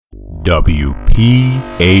WPHAT.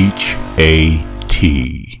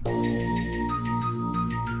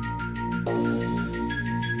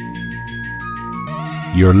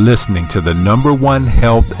 You're listening to the #1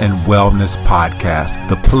 health and wellness podcast,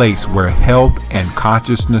 the place where health and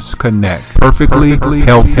consciousness connect. Perfectly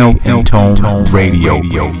healthy and toned radio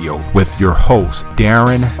with your host,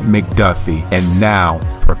 Darren McDuffie. And now,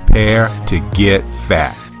 prepare to get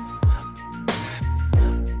fat.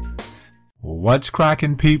 What's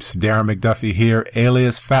cracking, peeps? Darren McDuffie here,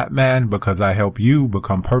 alias Fat Man, because I help you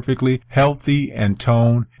become perfectly healthy and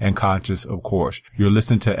toned and conscious, of course. You're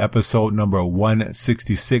listening to episode number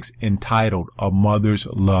 166, entitled A Mother's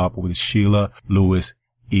Love with Sheila Lewis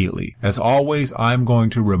Ealey. As always, I'm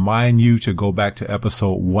going to remind you to go back to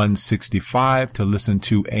episode 165 to listen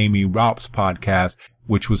to Amy Raupp's podcast,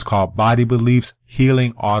 which was called Body Beliefs,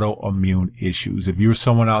 Healing Autoimmune Issues. If you're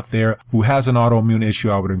someone out there who has an autoimmune issue,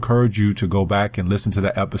 I would encourage you to go back and listen to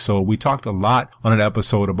that episode. We talked a lot on an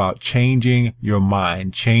episode about changing your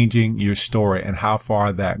mind, changing your story, and how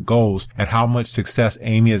far that goes, and how much success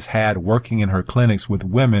Amy has had working in her clinics with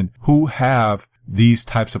women who have these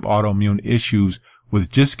types of autoimmune issues, with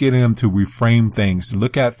just getting them to reframe things, to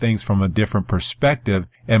look at things from a different perspective,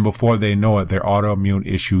 and before they know it, their autoimmune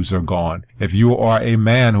issues are gone. If you are a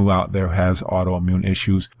man who out there has autoimmune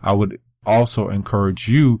issues, I would also encourage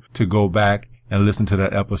you to go back and listen to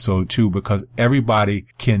that episode too, because everybody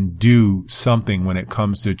can do something when it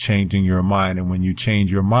comes to changing your mind. And when you change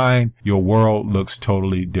your mind, your world looks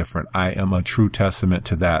totally different. I am a true testament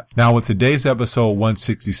to that. Now, with today's episode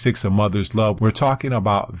 166 of Mother's Love, we're talking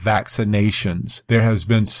about vaccinations. There has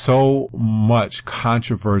been so much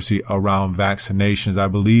controversy around vaccinations. I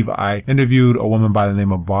believe I interviewed a woman by the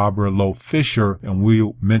name of Barbara Lowe Fisher, and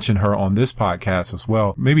we mentioned her on this podcast as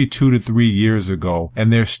well, maybe 2 to 3 years ago.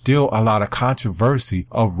 And there's still a lot of controversy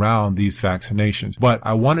around these vaccinations. But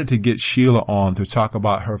I wanted to get Sheila on to talk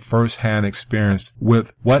about her firsthand experience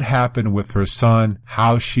with what happened with her son,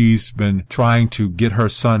 how she's been trying to get her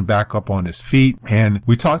son back up on his feet. And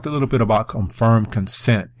we talked a little bit about confirmed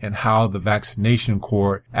consent and how the vaccination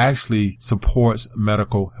court actually supports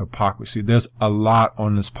medical hypocrisy. There's a lot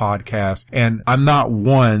on this podcast, and I'm not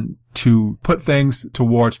one to put things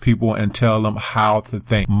towards people and tell them how to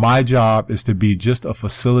think. My job is to be just a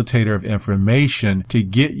facilitator of information to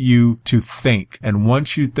get you to think. And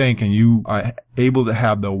once you think and you are able to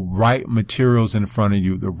have the right materials in front of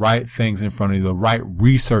you, the right things in front of you, the right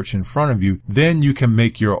research in front of you, then you can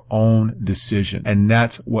make your own decision. And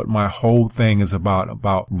that's what my whole thing is about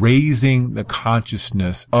raising the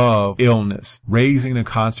consciousness of illness, raising the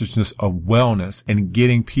consciousness of wellness, and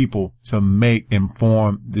getting people to make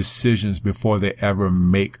informed decisions before they ever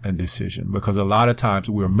make a decision. Because a lot of times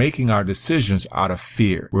we're making our decisions out of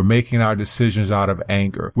fear. We're making our decisions out of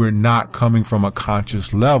anger. We're not coming from a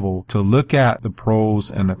conscious level to look at the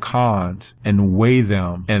pros and the cons and weigh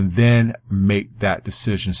them and then make that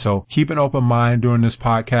decision. So keep an open mind during this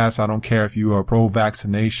podcast. I don't care if you are pro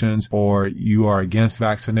vaccinations or you are against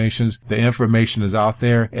vaccinations. The information is out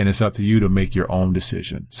there, and it's up to you to make your own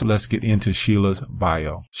decision. So let's get into Sheila's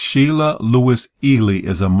bio. Sheila Lewis Ealey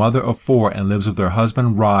is a mother of 4 and lives with her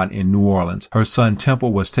husband Ron in New Orleans. Her son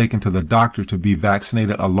Temple was taken to the doctor to be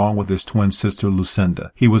vaccinated along with his twin sister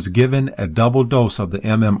Lucinda. He was given a double dose of the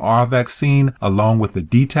MMR vaccine along with the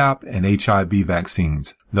DTAP and HIB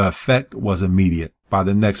vaccines. The effect was immediate. By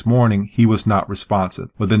the next morning, he was not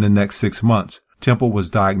responsive. Within the next 6 months, Temple was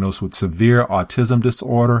diagnosed with severe autism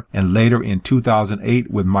disorder and later in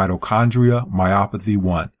 2008 with mitochondrial myopathy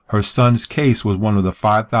 1. Her son's case was one of the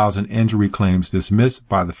 5,000 injury claims dismissed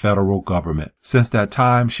by the federal government. Since that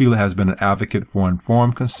time, Sheila has been an advocate for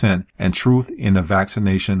informed consent and truth in the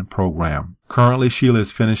vaccination program. Currently, Sheila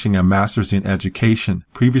is finishing a master's in education.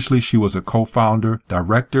 Previously, she was a co-founder,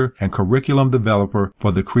 director, and curriculum developer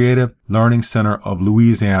for the Creative Learning Center of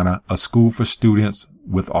Louisiana, a school for students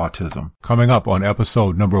with autism. Coming up on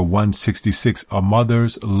episode number 166, A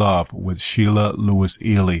Mother's Love with Sheila Lewis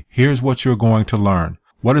Ealey. Here's what you're going to learn.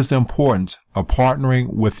 What is the importance of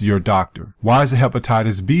partnering with your doctor? Why is the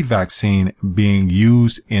hepatitis B vaccine being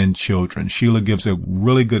used in children? Sheila gives a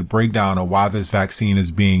really good breakdown of why this vaccine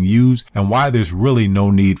is being used and why there's really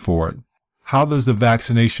no need for it. How does the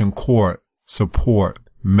vaccination court support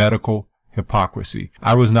medical hypocrisy?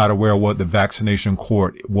 I was not aware of what the vaccination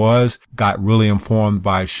court was, got really informed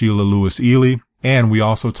by Sheila Lewis Ealey, and we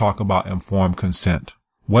also talk about informed consent.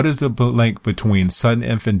 What is the link between sudden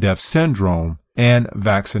infant death syndrome and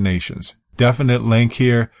vaccinations? Definite link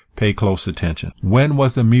here. Pay close attention. When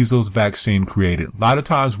was the measles vaccine created? A lot of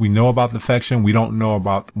times we know about the infection. We don't know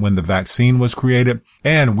about when the vaccine was created.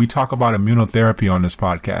 And we talk about immunotherapy on this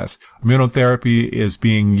podcast. Immunotherapy is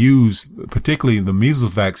being used, particularly the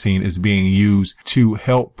measles vaccine is being used to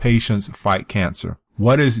help patients fight cancer.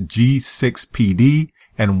 What is G6PD?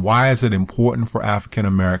 And why is it important for African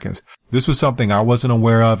Americans? This was something I wasn't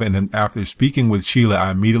aware of. And then after speaking with Sheila,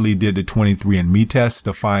 I immediately did the 23andMe test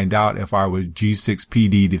to find out if I was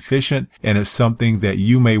G6PD deficient. And it's something that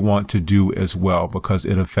you may want to do as well because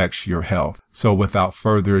it affects your health. So without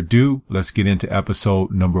further ado, let's get into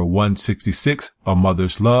episode number 166 of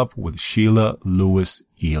Mother's Love with Sheila Lewis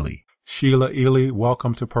Ealey. Sheila Ealey,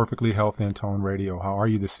 welcome to Perfectly Healthy and Tone Radio. How are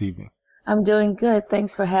you this evening? I'm doing good.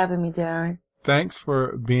 Thanks for having me, Darren. Thanks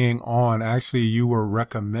for being on. Actually, you were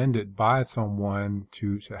recommended by someone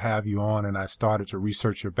to have you on, and I started to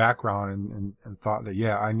research your background and thought that,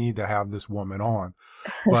 yeah, I need to have this woman on.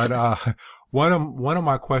 But one of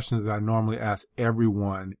my questions that I normally ask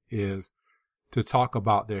everyone is to talk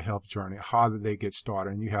about their health journey. How did they get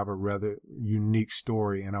started? And you have a rather unique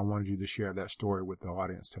story, and I wanted you to share that story with the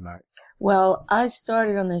audience tonight. Well, I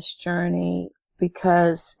started on this journey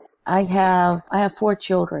because I have 4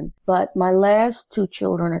 children, but my last 2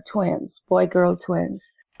 children are twins, boy-girl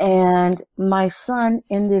twins. And my son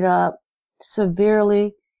ended up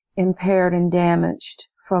severely impaired and damaged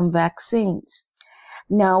from vaccines.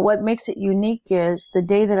 Now, what makes it unique is the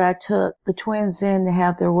day that I took the twins in to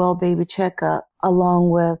have their well baby checkup,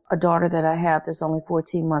 along with a daughter that I have that's only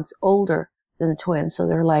 14 months older than the twins, so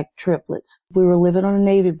they're like triplets. We were living on a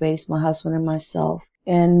Navy base, my husband and myself,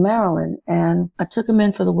 in Maryland, and I took him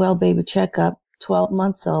in for the well baby checkup, 12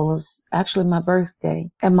 months old. It was actually my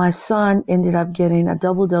birthday. And my son ended up getting a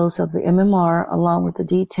double dose of the MMR along with the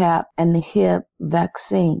DTAP and the HIB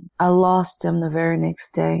vaccine. I lost him the very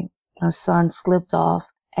next day. My son slipped off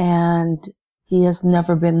and he has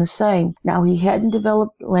never been the same. Now, he hadn't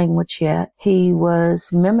developed language yet. He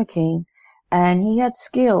was mimicking and he had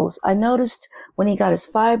skills. I noticed when he got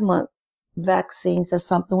his 5-month vaccines that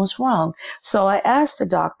something was wrong. So I asked the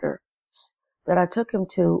doctor that I took him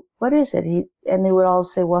to, what is it? And they would all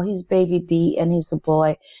say, well, he's baby B and he's a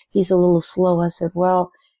boy. He's a little slow. I said,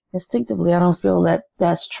 well, instinctively, I don't feel that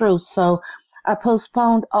that's true. So I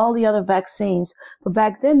postponed all the other vaccines. But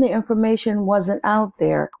back then, the information wasn't out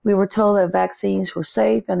there. We were told that vaccines were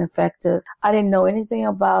safe and effective. I didn't know anything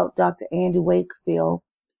about Dr. Andy Wakefield.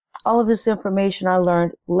 All of this information I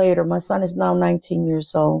learned later. My son is now 19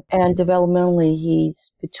 years old, and developmentally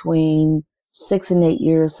he's between 6 and 8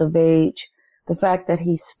 years of age. The fact that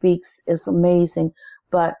he speaks is amazing,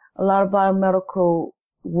 but a lot of biomedical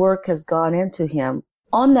work has gone into him.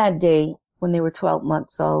 On that day, when they were 12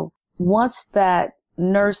 months old, once that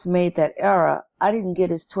nurse made that error, I didn't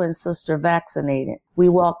get his twin sister vaccinated. We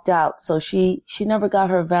walked out, so she never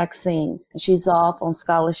got her vaccines. She's off on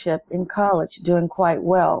scholarship in college, doing quite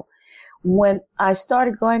well. When I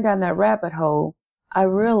started going down that rabbit hole, I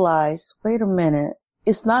realized, wait a minute,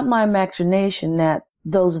 it's not my imagination that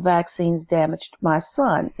those vaccines damaged my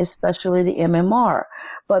son, especially the MMR.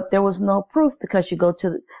 But there was no proof because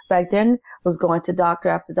back then was going to doctor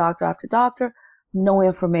after doctor after doctor. No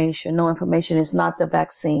information. No information. Is not the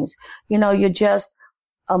vaccines. You're just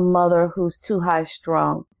a mother who's too high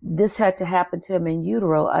strung. This had to happen to him in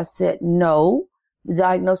utero. I said, no. The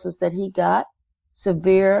diagnosis that he got,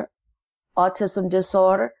 severe autism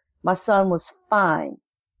disorder. My son was fine.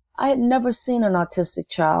 I had never seen an autistic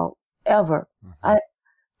child, ever. Mm-hmm.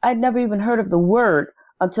 I'd never even heard of the word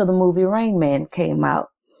until the movie Rain Man came out.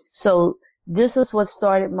 So this is what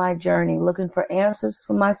started my journey, looking for answers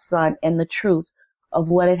for my son and the truth of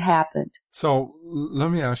what had happened. So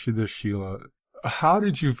let me ask you this, Sheila. How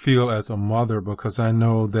did you feel as a mother? Because I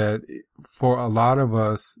know that for a lot of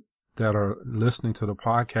us that are listening to the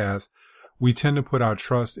podcast, we tend to put our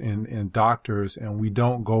trust in doctors, and we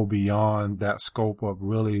don't go beyond that scope of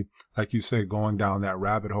really, like you say, going down that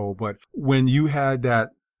rabbit hole. But when you had that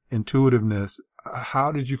intuitiveness,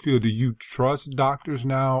 how did you feel? Do you trust doctors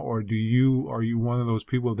now, or are you one of those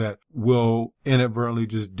people that will inadvertently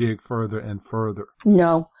just dig further and further?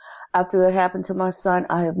 No. After that happened to my son,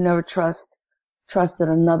 I have never trusted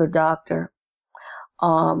another doctor.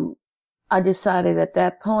 I decided at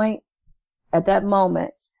that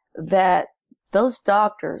moment, that those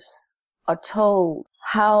doctors are told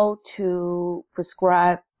how to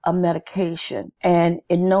prescribe a medication, and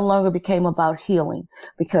it no longer became about healing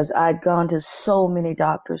because I'd gone to so many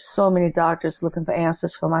doctors looking for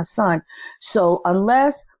answers for my son. So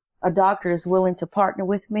unless a doctor is willing to partner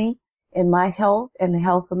with me in my health and the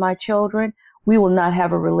health of my children, we will not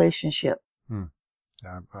have a relationship.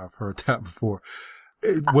 I've heard that before.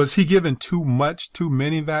 Was he given too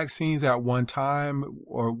many vaccines at one time,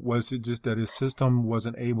 or was it just that his system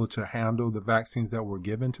wasn't able to handle the vaccines that were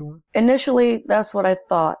given to him? Initially, that's what I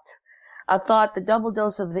thought. I thought the double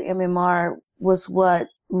dose of the MMR was what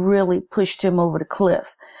really pushed him over the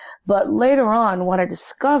cliff. But later on, what I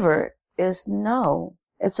discovered is no,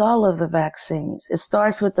 it's all of the vaccines. It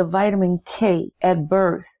starts with the vitamin K at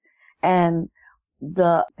birth and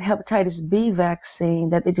the hepatitis B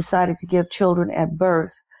vaccine that they decided to give children at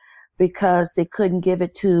birth because they couldn't give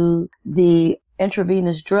it to the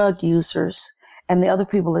intravenous drug users and the other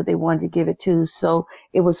people that they wanted to give it to. So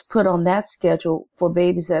it was put on that schedule for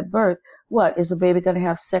babies at birth. What, is a baby going to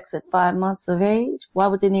have sex at 5 months of age? Why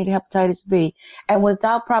would they need hepatitis B? And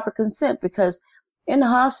without proper consent, because in the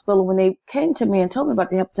hospital, when they came to me and told me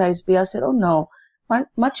about the hepatitis B, I said, oh no,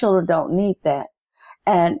 my children don't need that.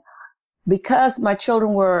 And because my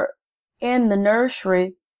children were in the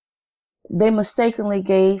nursery, they mistakenly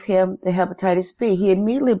gave him the hepatitis B. He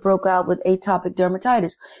immediately broke out with atopic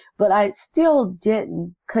dermatitis, but I still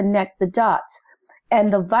didn't connect the dots.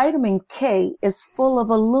 And the vitamin K is full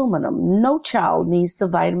of aluminum. No child needs the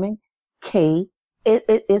vitamin K.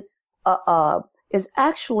 It's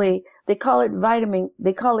actually, they call it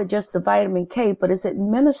just the vitamin K, but it's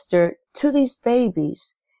administered to these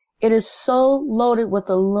babies. It is so loaded with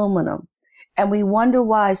aluminum. And we wonder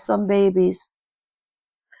why some babies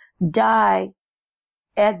die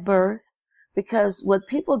at birth, because what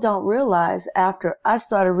people don't realize after I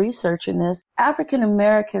started researching this, African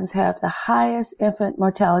Americans have the highest infant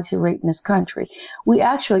mortality rate in this country. We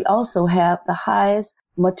actually also have the highest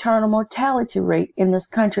maternal mortality rate in this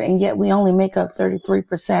country, and yet we only make up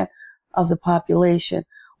 33% of the population.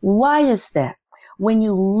 Why is that? When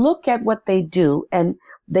you look at what they do, and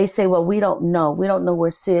they say, well, we don't know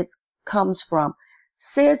where SIDS comes from.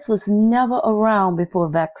 SIDS was never around before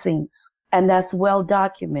vaccines, and that's well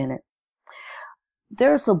documented.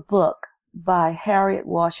 There's a book by Harriet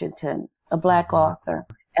Washington, a Black author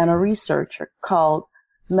and a researcher, called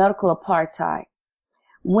Medical Apartheid.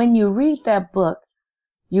 When you read that book,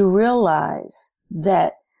 you realize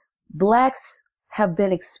that Blacks have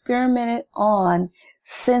been experimented on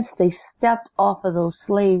since they stepped off of those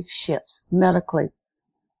slave ships medically.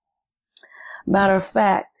 Matter of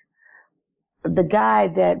fact, the guy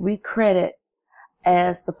that we credit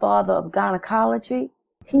as the father of gynecology,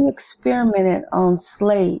 he experimented on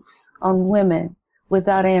slaves, on women,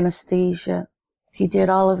 without anesthesia. He did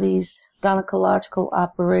all of these gynecological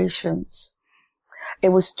operations. It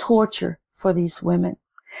was torture for these women,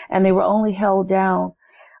 and they were only held down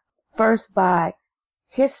first by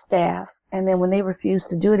his staff, and then when they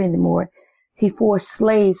refused to do it anymore, he forced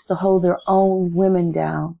slaves to hold their own women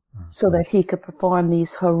down so that he could perform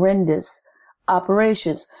these horrendous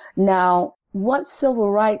operations. Now, once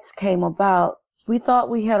civil rights came about, we thought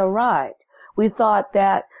we had arrived. We thought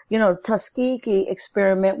that, the Tuskegee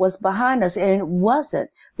experiment was behind us, and it wasn't.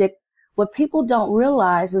 That what people don't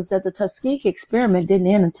realize is that the Tuskegee experiment didn't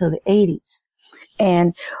end until the 80s.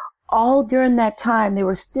 And all during that time, they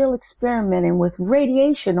were still experimenting with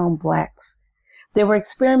radiation on Blacks. They were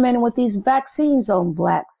experimenting with these vaccines on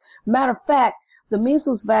Blacks. Matter of fact, the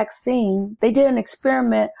measles vaccine, they did an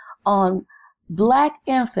experiment on Black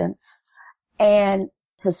infants and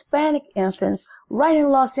Hispanic infants right in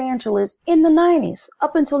Los Angeles in the 90s,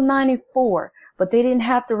 up until 94. But they didn't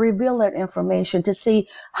have to reveal that information to see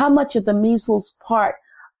how much of the measles part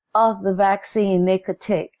of the vaccine they could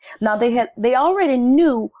take. Now, they already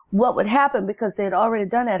knew what would happen because they had already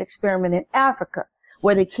done that experiment in Africa,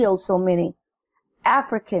 where they killed so many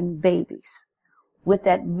African babies with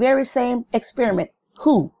that very same experiment.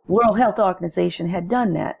 World Health Organization had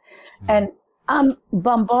done that. And I'm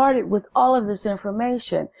bombarded with all of this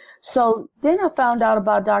information. So then I found out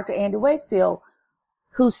about Dr. Andy Wakefield,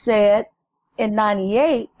 who said in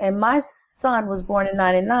 98, and my son was born in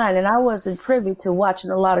 99, and I wasn't privy to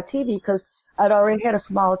watching a lot of TV because I'd already had a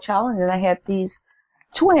small child and I had these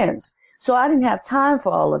twins. So I didn't have time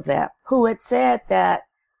for all of that. Who had said that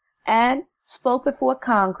and spoke before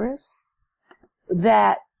Congress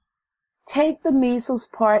that take the measles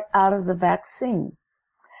part out of the vaccine.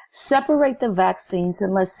 Separate the vaccines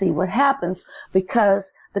and let's see what happens,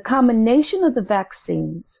 because the combination of the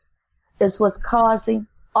vaccines is what's causing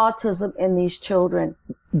autism in these children,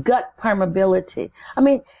 gut permeability. I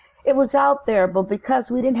mean, it was out there, but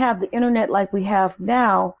because we didn't have the internet like we have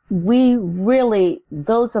now, we really,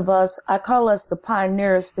 those of us, I call us the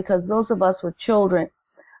pioneers, because those of us with children,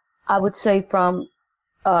 I would say from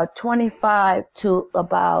 25 to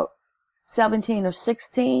about 17 or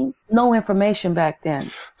 16. No information back then.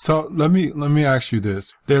 So let me ask you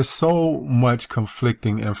this. There's so much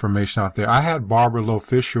conflicting information out there. I had Barbara Lowe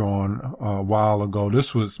Fisher on a while ago.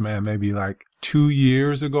 This was, maybe like 2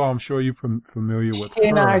 years ago. I'm sure you're familiar with her. She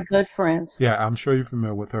and I are good friends. Yeah, I'm sure you're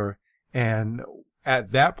familiar with her. And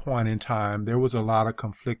at that point in time, there was a lot of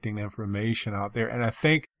conflicting information out there. And I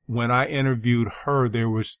think when I interviewed her, there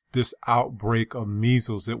was this outbreak of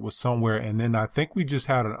measles. It was somewhere. And then I think we just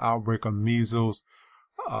had an outbreak of measles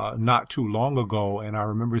not too long ago. And I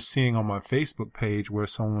remember seeing on my Facebook page where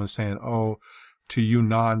someone was saying, oh, to you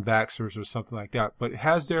non-vaxxers or something like that. But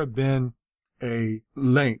has there been a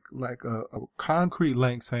link, like a concrete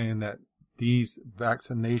link saying that these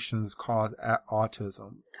vaccinations cause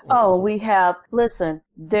autism? Oh, we have. Listen,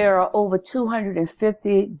 there are over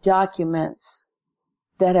 250 documents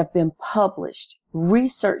that have been published,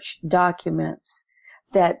 research documents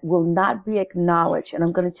that will not be acknowledged. And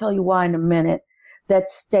I'm going to tell you why in a minute, that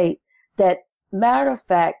state that, matter of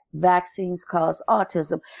fact, vaccines cause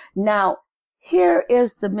autism. Now, here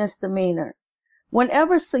is the misdemeanor.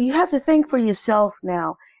 So you have to think for yourself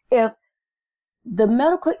now, if the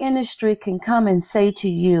medical industry can come and say to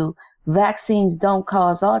you, vaccines don't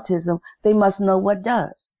cause autism, they must know what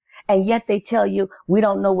does. And yet they tell you, we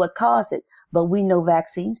don't know what caused it, but we know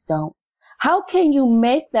vaccines don't. How can you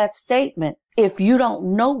make that statement if you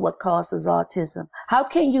don't know what causes autism? How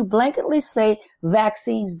can you blanketly say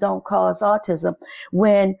vaccines don't cause autism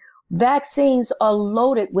when vaccines are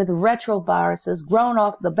loaded with retroviruses grown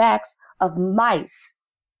off the backs of mice,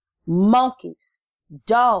 monkeys,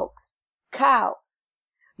 dogs, cows?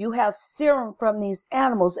 You have serum from these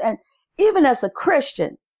animals. And even as a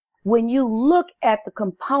Christian, when you look at the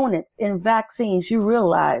components in vaccines, you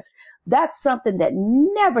realize that's something that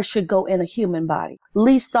never should go in a human body,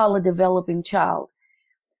 least all a developing child.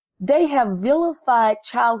 They have vilified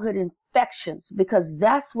childhood infections because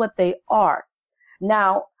that's what they are.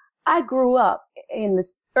 Now, I grew up in the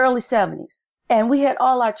early 70s, and we had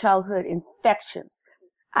all our childhood infections.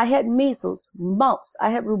 I had measles, mumps.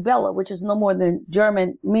 I had rubella, which is no more than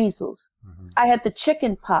German measles. Mm-hmm. I had the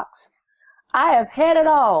chicken pox. I have had it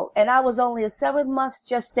all, and I was only a 7 months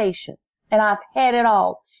gestation, and I've had it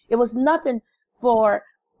all. It was nothing for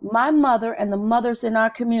my mother and the mothers in our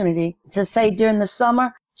community to say during the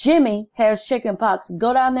summer, Jimmy has chicken pox.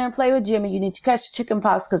 Go down there and play with Jimmy. You need to catch the chicken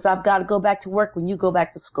pox because I've got to go back to work when you go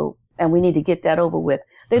back to school, and we need to get that over with.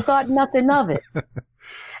 They thought nothing of it.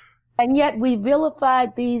 And yet we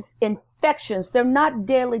vilified these infections. They're not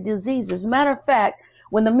deadly diseases. Matter of fact,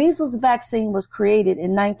 when the measles vaccine was created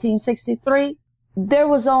in 1963, there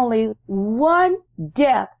was only one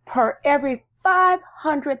death per every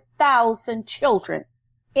 500,000 children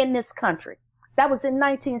in this country. That was in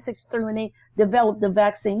 1963 when they developed the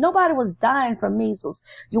vaccine. Nobody was dying from measles.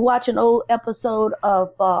 You watch an old episode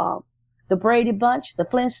of the Brady Bunch, the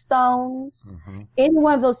Flintstones, any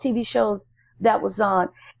one of those TV shows that was on,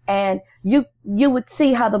 and you would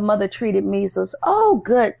see how the mother treated measles. Oh,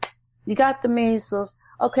 good. You got the measles.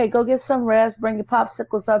 Okay, go get some rest. Bring your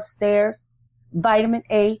popsicles upstairs. Vitamin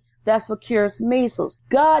A. That's what cures measles.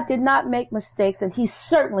 God did not make mistakes, and he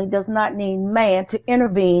certainly does not need man to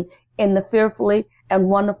intervene in the fearfully and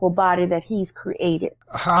wonderful body that he's created.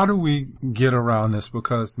 How do we get around this?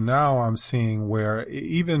 Because now I'm seeing where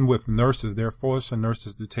even with nurses, they're forcing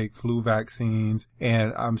nurses to take flu vaccines.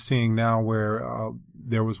 And I'm seeing now where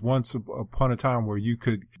there was once upon a time where you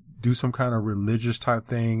could do some kind of religious type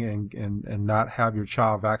thing and not have your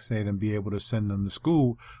child vaccinated and be able to send them to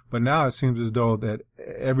school. But now it seems as though that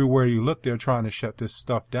everywhere you look, they're trying to shut this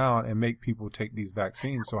stuff down and make people take these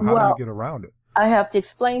vaccines. So how do you get around it? I have to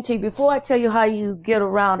explain to you, before I tell you how you get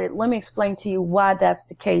around it, let me explain to you why that's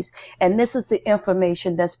the case. And this is the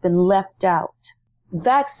information that's been left out.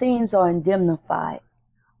 Vaccines are indemnified.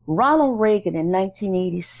 Ronald Reagan in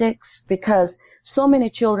 1986, because so many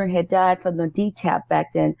children had died from the DTAP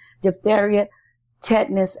back then, diphtheria,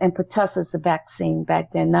 tetanus, and pertussis vaccine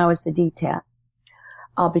back then. Now it's the DTAP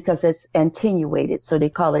because it's attenuated, so they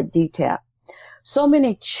call it DTAP. So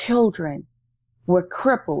many children were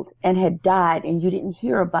crippled and had died, and you didn't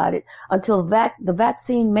hear about it until the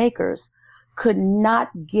vaccine makers could not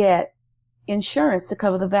get insurance to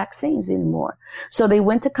cover the vaccines anymore. So they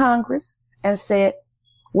went to Congress and said,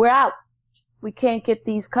 we're out. We can't get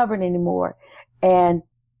these covered anymore. And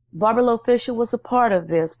Barbara Lowe Fisher was a part of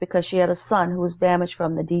this because she had a son who was damaged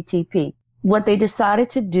from the DTP. What they decided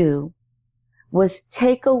to do was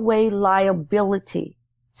take away liability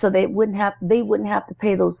so they wouldn't have to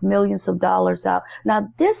pay those millions of dollars out. Now,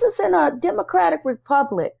 this is in a democratic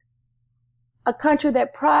republic, a country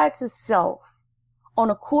that prides itself on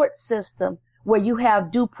a court system where you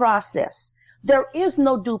have due process. There is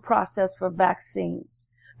no due process for vaccines.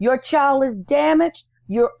 Your child is damaged,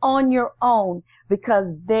 you're on your own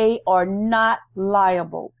because they are not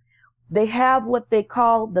liable. They have what they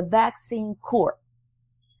call the vaccine court.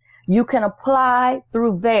 You can apply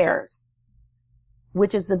through VAERS,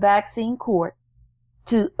 which is the vaccine court,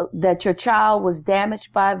 that your child was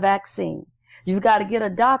damaged by a vaccine. You've got to get a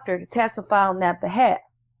doctor to testify on that behalf.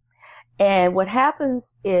 And what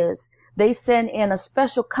happens is they send in a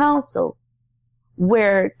special counsel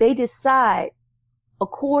where they decide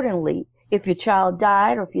accordingly if your child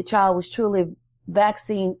died or if your child was truly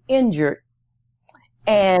vaccine injured.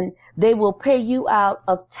 And they will pay you out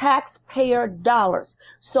of taxpayer dollars.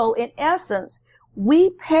 So in essence, we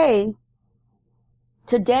pay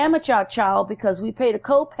to damage our child because we pay the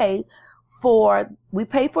copay we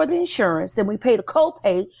pay for the insurance, then we pay the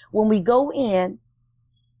copay when we go in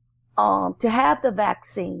to have the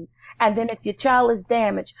vaccine. And then if your child is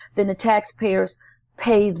damaged, then the taxpayers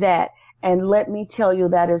pay that. And let me tell you,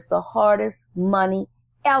 that is the hardest money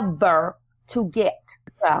ever to get.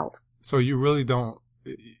 Child. So you really don't,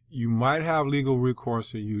 you might have legal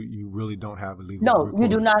recourse, or you really don't have a legal recourse? No, you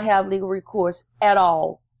do not have legal recourse at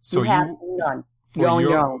all. So you have none.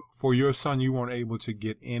 For your son, you weren't able to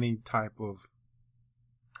get any type of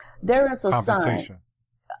there is a compensation.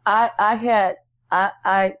 Sign. I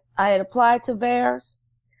had applied to VAERS,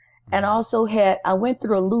 and also I went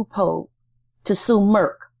through a loophole to sue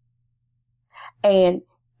Merck. And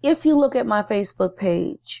if you look at my Facebook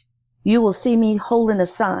page, you will see me holding a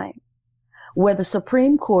sign where the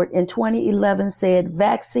Supreme Court in 2011 said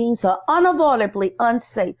vaccines are unavoidably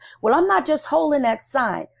unsafe. Well, I'm not just holding that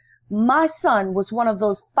sign. My son was one of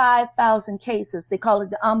those 5,000 cases. They call it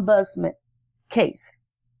the ombudsman case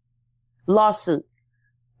lawsuit.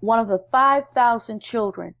 One of the 5,000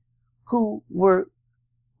 children who was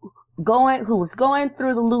going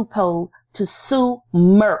through the loophole to sue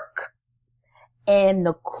Merck. And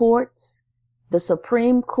the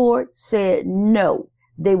Supreme Court said no,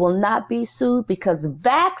 they will not be sued because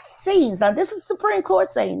vaccines, now this is the Supreme Court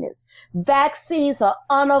saying this, vaccines are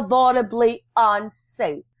unavoidably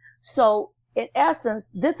unsafe. So in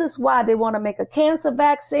essence, this is why they want to make a cancer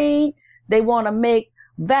vaccine. They want to make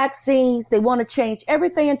vaccines. They want to change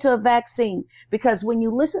everything into a vaccine, because when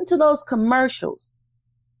you listen to those commercials,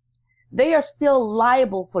 they are still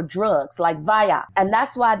liable for drugs like Viagra. And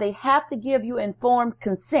that's why they have to give you informed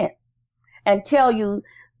consent and tell you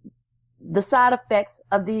the side effects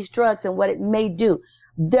of these drugs and what it may do.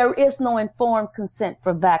 There is no informed consent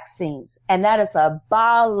for vaccines. And that is a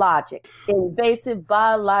invasive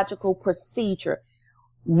biological procedure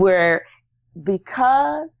where,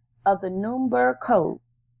 because of the Nuremberg Code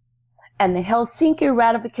and the Helsinki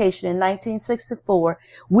ratification in 1964,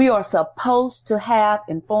 we are supposed to have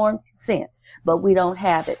informed consent, but we don't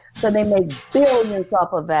have it. So they make billions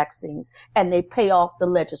off of vaccines and they pay off the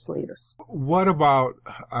legislators. What about,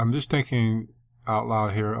 I'm just thinking out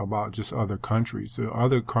loud here about just other countries. Are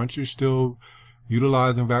other countries still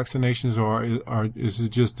utilizing vaccinations, or is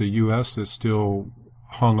it just the U.S. that's still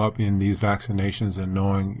hung up in these vaccinations and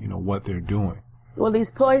knowing, what they're doing? Well,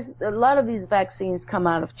 a lot of these vaccines come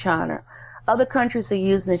out of China. Other countries are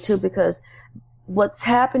using it too, because what's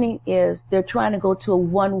happening is they're trying to go to a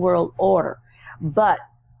one world order. But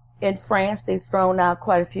in France, they've thrown out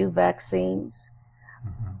quite a few vaccines.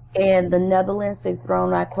 Mm-hmm. In the Netherlands, they've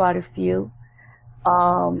thrown out quite a few.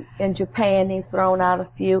 In Japan, they've thrown out a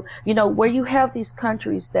few. Where you have these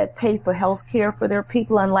countries that pay for health care for their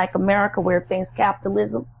people, unlike America, where everything's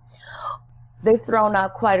capitalism, they've thrown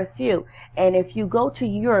out quite a few. And if you go to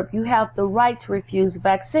Europe, you have the right to refuse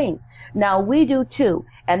vaccines. Now, we do too.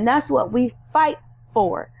 And that's what we fight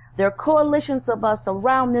for. There are coalitions of us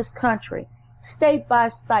around this country, state by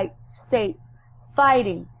state,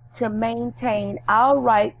 fighting to maintain our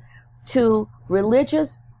right to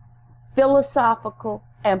religious, philosophical,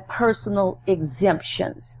 and personal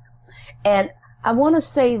exemptions. And I want to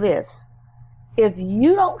say this. If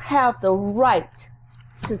you don't have the right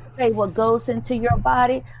to say what goes into your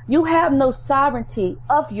body, you have no sovereignty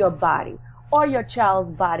of your body or your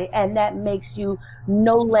child's body, and that makes you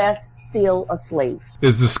no less still a slave.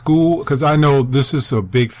 Is the school, because I know this is a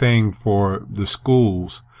big thing for the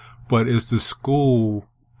schools, but is the school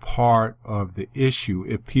part of the issue?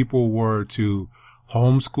 If people were to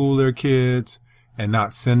homeschool their kids and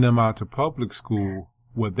not send them out to public school,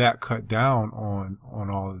 would that cut down on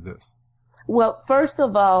all of this? Well, first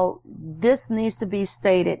of all, this needs to be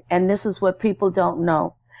stated, and this is what people don't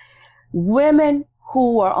know. Women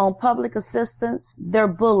who are on public assistance, they're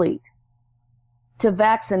bullied to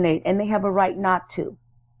vaccinate, and they have a right not to.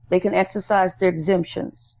 They can exercise their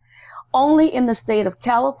exemptions. Only in the state of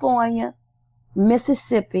California,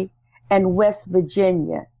 Mississippi, and West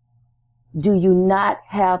Virginia do you not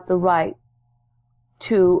have the right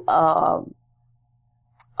to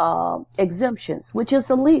exemptions, which is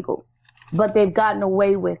illegal, but they've gotten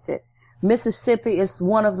away with it. Mississippi is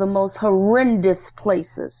one of the most horrendous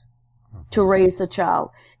places to raise a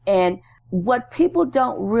child. And what people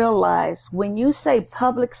don't realize, when you say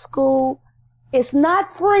public school, it's not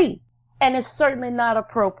free, and it's certainly not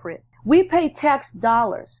appropriate. We pay tax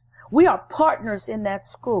dollars. We are partners in that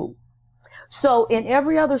school. So in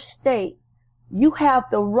every other state, you have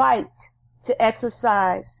the right to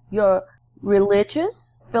exercise your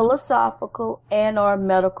religious, philosophical, and or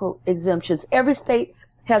medical exemptions. Every state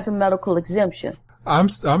has a medical exemption. I'm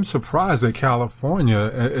surprised that California,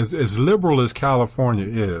 as liberal as California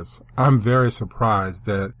is, I'm very surprised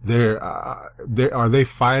that are they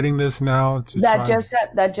fighting this now?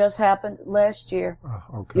 That just happened last year.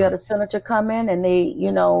 Okay. You had a senator come in and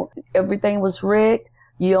everything was rigged.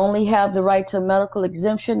 You only have the right to a medical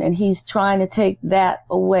exemption, and he's trying to take that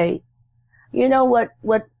away. You know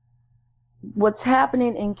what's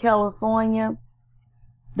happening in California?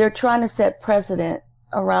 They're trying to set precedent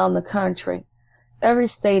around the country. Every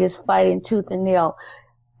state is fighting tooth and nail.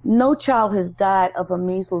 No child has died of a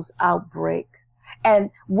measles outbreak.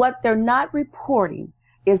 And what they're not reporting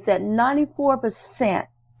is that 94%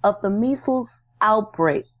 of the measles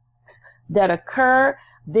outbreaks that occur,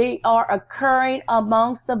 they are occurring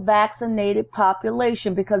amongst the vaccinated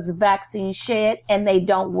population because the vaccines shed and they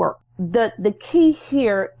don't work. The key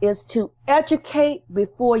here is to educate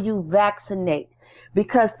before you vaccinate,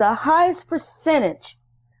 because the highest percentage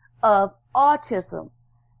of autism,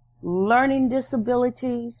 learning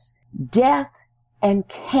disabilities, death, and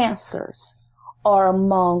cancers are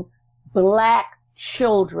among Black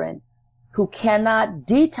children who cannot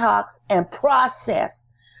detox and process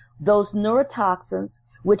those neurotoxins,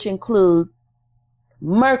 which include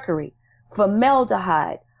mercury,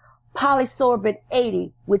 formaldehyde, polysorbate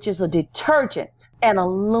 80, which is a detergent, and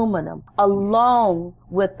aluminum, along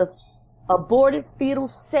with the aborted fetal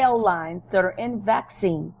cell lines that are in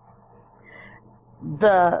vaccines,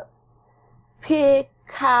 the pig,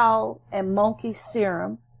 cow, and monkey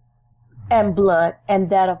serum and blood,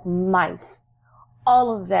 and that of mice.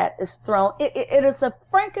 All of that is thrown. It is a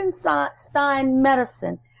Frankenstein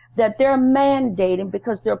medicine that they're mandating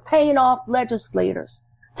because they're paying off legislators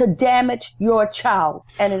to damage your child,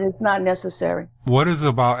 and it is not necessary. What is it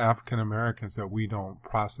about African Americans that we don't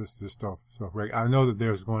process this stuff? I know that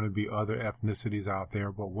there's going to be other ethnicities out there,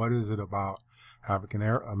 but what is it about African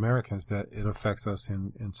Americans that it affects us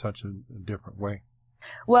in such a different way?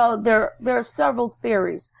 Well, there are several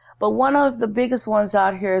theories, but one of the biggest ones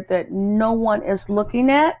out here that no one is looking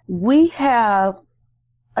at, we have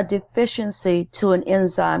a deficiency to an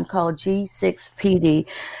enzyme called G6PD.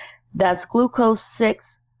 That's glucose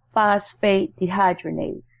 6-phosphate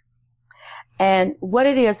dehydrogenase. And what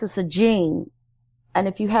it is a gene. And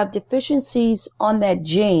if you have deficiencies on that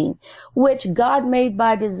gene, which God made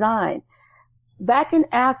by design, back in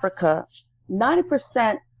Africa,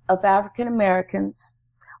 90% of African Americans,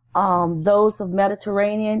 those of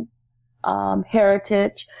Mediterranean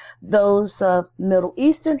heritage, those of Middle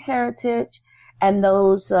Eastern heritage, and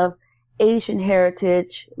those of Asian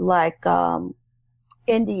heritage, like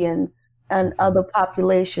Indians and other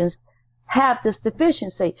populations, have this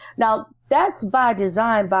deficiency. Now, that's by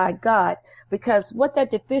design by God, because what that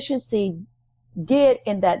deficiency did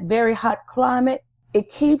in that very hot climate, it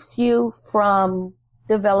keeps you from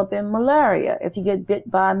developing malaria if you get bit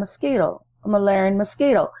by a mosquito, a Malarian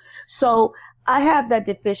mosquito. So I have that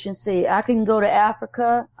deficiency. I can go to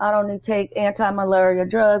Africa. I don't need to take anti-malaria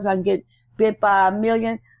drugs. I can get bit by 1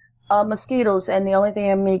 million mosquitoes, and the only thing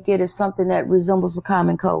I may get is something that resembles a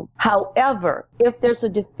common cold. However, if there's a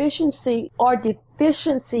deficiency or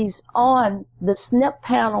deficiencies on the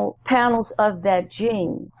SNP panels of that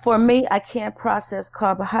gene, for me, I can't process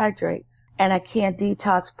carbohydrates and I can't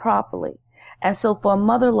detox properly. And so for a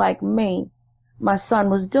mother like me, my son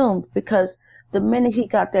was doomed, because the minute he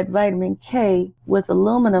got that vitamin K with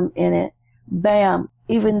aluminum in it, bam,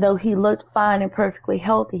 even though he looked fine and perfectly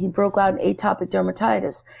healthy, he broke out in atopic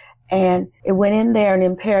dermatitis. And it went in there and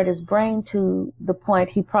impaired his brain to the point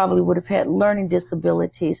he probably would have had learning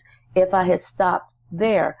disabilities if I had stopped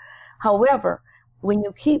there. However, when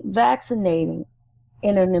you keep vaccinating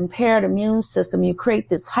in an impaired immune system, you create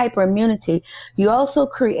this hyperimmunity. You also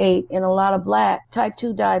create, in a lot of Black, type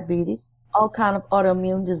 2 diabetes, all kind of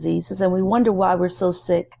autoimmune diseases, and we wonder why we're so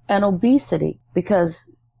sick, and obesity,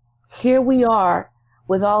 because here we are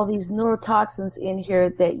with all these neurotoxins in here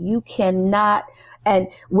that you cannot, and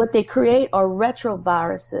what they create are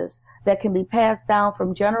retroviruses that can be passed down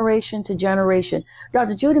from generation to generation.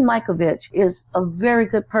 Dr. Judy Mikovich is a very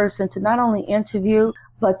good person to not only interview,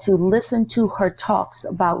 but to listen to her talks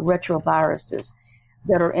about retroviruses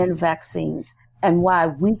that are in vaccines and why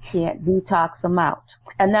we can't detox them out.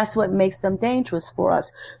 And that's what makes them dangerous for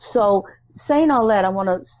us. So saying all that, I want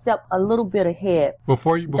to step a little bit ahead.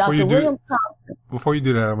 Before you do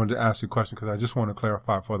that, I wanted to ask you a question because I just want to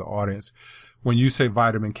clarify for the audience. When you say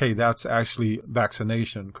vitamin K, that's actually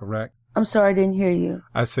vaccination, correct? I'm sorry, I didn't hear you.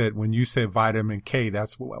 I said when you say vitamin K,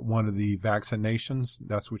 that's one of the vaccinations.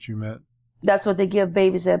 That's what you meant? That's what they give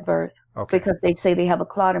babies at birth. Okay. Because they say they have a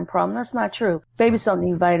clotting problem. That's not true. Babies don't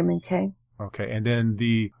need vitamin K. Okay. And then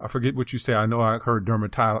I forget what you say. I know I heard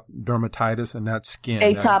dermatitis and that's skin.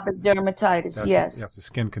 Atopic dermatitis, yes. That's a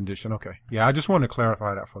skin condition. Okay. Yeah. I just want to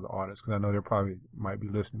clarify that for the audience because I know they probably might be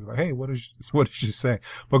listening. Like, hey, what did she say?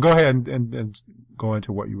 But go ahead and go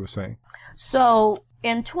into what you were saying. So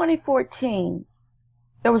in 2014,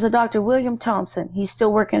 there was a Dr. William Thompson. He's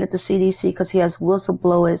still working at the CDC because he has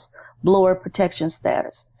blower protection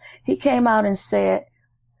status. He came out and said,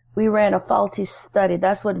 we ran a faulty study.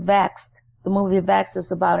 That's what Vaxxed, the movie Vaxxed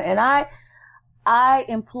is about. And I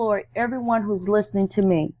implore everyone who's listening to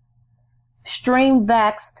me, stream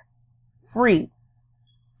Vaxxed free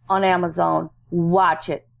on Amazon. Watch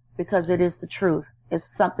it because it is the truth. It's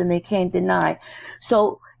something they can't deny.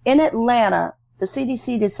 So in Atlanta, the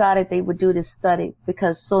CDC decided they would do this study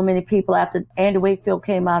because so many people, after Andy Wakefield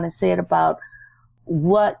came out and said about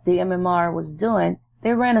what the MMR was doing,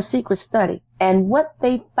 they ran a secret study. And what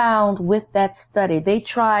they found with that study, they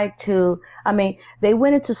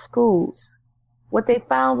went into schools. What they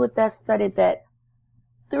found with that study that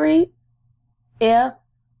if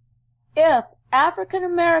African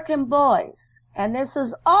American boys, and this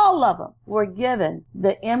is all of them, were given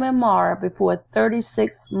the MMR before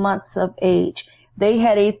 36 months of age, they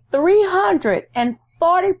had a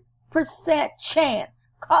 340%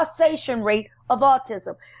 chance, causation rate of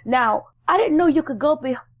autism. Now, I didn't know you could go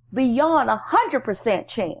beyond 100%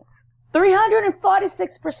 chance.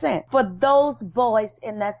 346% for those boys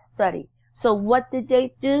in that study. So what did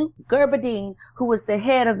they do? Gerberdine, who was the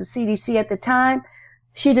head of the CDC at the time,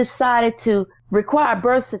 she decided to require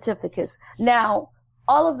birth certificates. Now,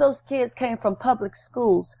 all of those kids came from public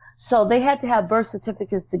schools, so they had to have birth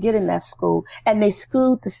certificates to get in that school, and they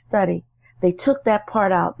screwed the study. They took that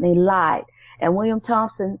part out, and they lied. And William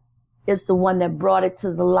Thompson is the one that brought it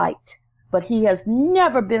to the light. But he has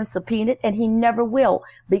never been subpoenaed, and he never will,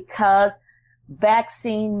 because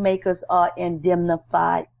vaccine makers are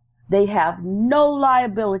indemnified. They have no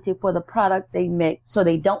liability for the product they make, so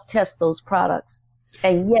they don't test those products.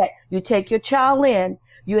 And yet, you take your child in,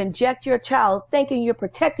 you inject your child thinking you're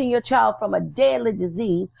protecting your child from a deadly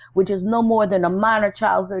disease, which is no more than a minor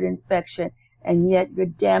childhood infection, and yet you're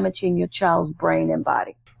damaging your child's brain and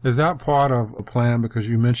body. Is that part of a plan? Because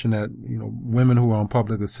you mentioned that, women who are on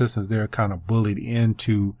public assistance, they're kind of bullied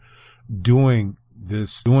into doing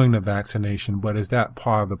the vaccination. But is that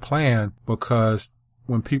part of the plan? Because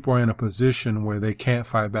when people are in a position where they can't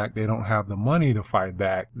fight back, they don't have the money to fight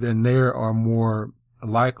back, then they are more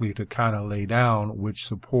likely to kind of lay down, which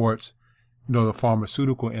supports, the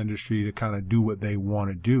pharmaceutical industry to kind of do what they want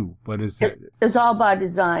to do. But it's all by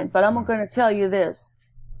design. But I'm going to tell you this.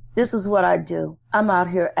 This is what I do. I'm out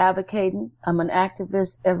here advocating. I'm an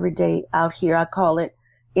activist every day out here. I call it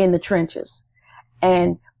in the trenches.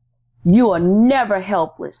 And you are never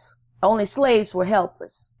helpless. Only slaves were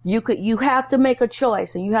helpless. You have to make a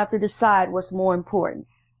choice, and you have to decide what's more important.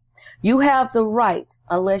 You have the right,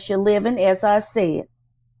 unless you're living, as I said,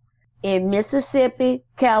 in Mississippi,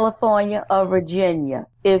 California, or Virginia.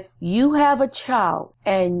 If you have a child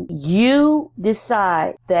and you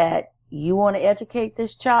decide that you want to educate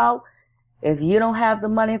this child, if you don't have the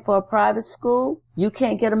money for a private school, you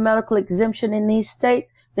can't get a medical exemption in these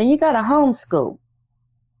states, then you got to homeschool.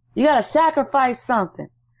 You got to sacrifice something.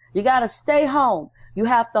 You got to stay home. You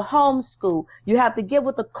have to homeschool. You have to get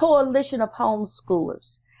with a coalition of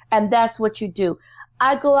homeschoolers. And that's what you do.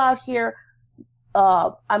 I go out here.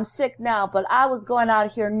 I'm sick now, but I was going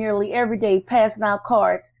out here nearly every day passing out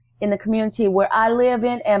cards in the community where I live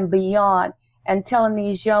in and beyond, and telling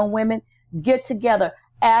these young women, get together.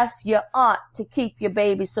 Ask your aunt to keep your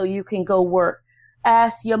baby so you can go work.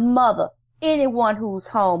 Ask your mother, anyone who's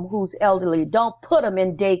home, who's elderly. Don't put them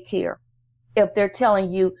in daycare if they're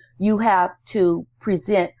telling you you have to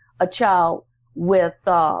present a child with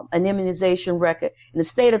an immunization record. In the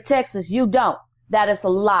state of Texas, you don't. That is a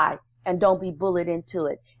lie, and don't be bullied into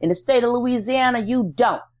it. In the state of Louisiana, you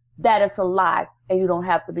don't. That is a lie, and you don't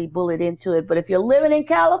have to be bullied into it. But if you're living in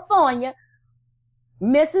California,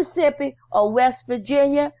 Mississippi, or West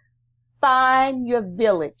Virginia, find your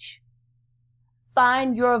village.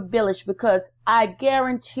 Find your village, because I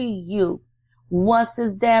guarantee you, once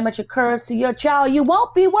this damage occurs to your child, you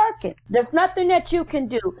won't be working. There's nothing that you can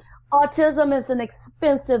do. Autism is an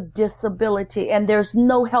expensive disability, and there's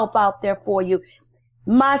no help out there for you.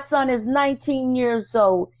 My son is 19 years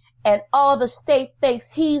old, and all the state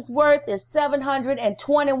thinks he's worth is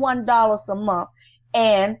 $721 a month.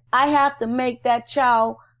 And I have to make that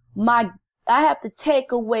child I have to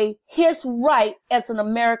take away his right as an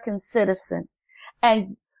American citizen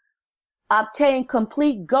and obtain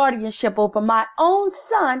complete guardianship over my own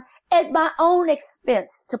son at my own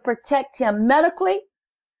expense to protect him medically,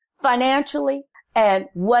 financially, and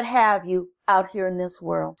what have you out here in this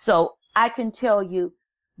world. So I can tell you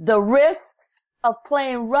the risks of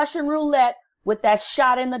playing Russian roulette with that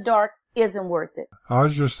shot in the dark isn't worth it.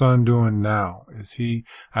 How's your son doing now?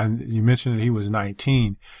 And you mentioned that he was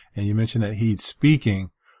 19, and you mentioned that he's speaking,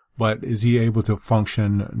 but is he able to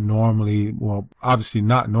function normally? Well, obviously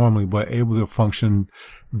not normally, but able to function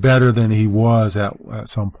better than he was at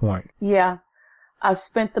some point. Yeah. I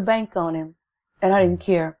spent the bank on him, and I didn't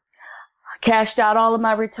care. I cashed out all of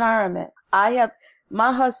my retirement.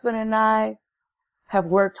 My husband and I have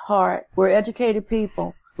worked hard. We're educated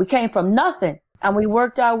people. We came from nothing, and we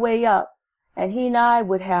worked our way up. And he and I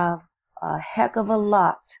would have a heck of a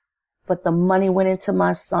lot, but the money went into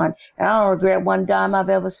my son. And I don't regret one dime I've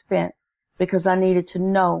ever spent, because I needed to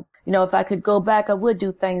know. You know, if I could go back, I would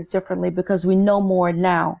do things differently, because we know more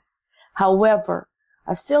now. However,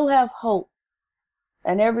 I still have hope.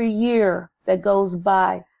 And every year that goes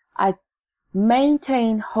by, I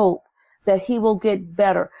maintain hope that he will get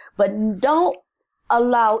better. But don't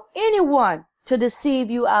allow anyone to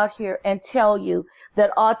deceive you out here and tell you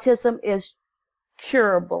that autism is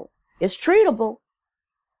curable. It's treatable.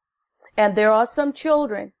 And there are some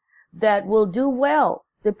children that will do well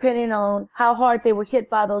depending on how hard they were hit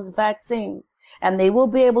by those vaccines. And they will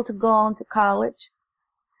be able to go on to college.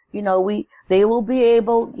 You know, they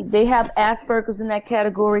have Asperger's in that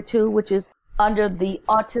category too, which is under the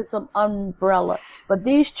autism umbrella. But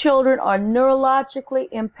these children are neurologically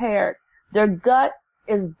impaired. Their gut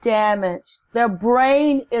is damaged. Their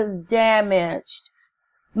brain is damaged.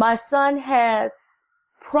 My son has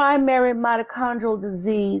primary mitochondrial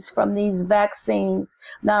disease from these vaccines.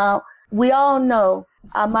 Now, we all know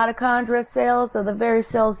our mitochondrial cells are the very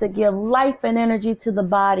cells that give life and energy to the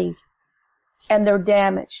body, and they're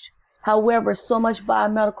damaged. However, so much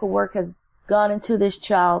biomedical work has gone into this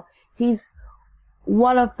child. He's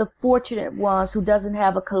one of the fortunate ones who doesn't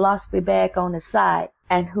have a colostomy bag on his side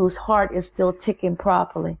and whose heart is still ticking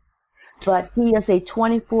properly. But he is a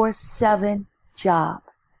 24/7 job.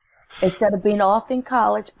 Instead of being off in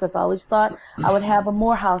college, because I always thought I would have a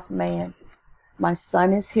Morehouse man, my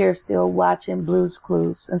son is here still watching Blue's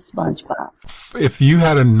Clues and SpongeBob. If you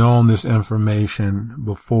had known this information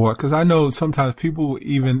before, because I know sometimes people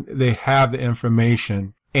they have the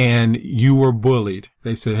information and you were bullied.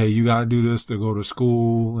 They said, hey, you got to do this to go to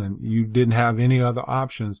school, and you didn't have any other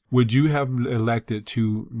options. Would you have elected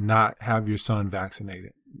to not have your son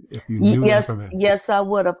vaccinated? If you knew yes, I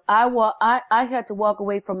would have. I had to walk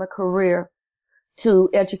away from a career to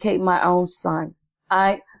educate my own son.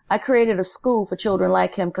 I created a school for children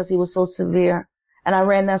like him because he was so severe. And I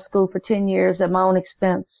ran that school for 10 years at my own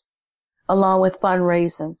expense, along with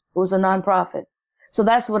fundraising. It was a nonprofit. So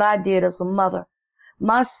that's what I did as a mother.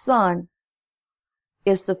 My son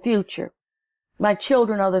is the future. My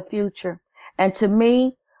children are the future. And to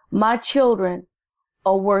me, my children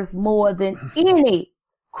are worth more than any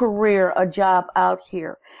career or job out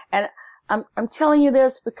here. And I'm telling you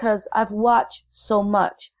this because I've watched so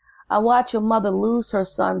much. I watched a mother lose her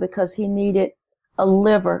son because he needed a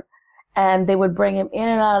liver, and they would bring him in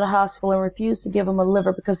and out of the hospital and refuse to give him a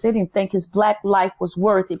liver because they didn't think his black life was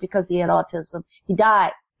worthy because he had autism. He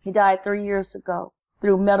died. He died 3 years ago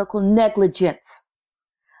through medical negligence.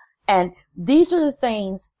 And these are the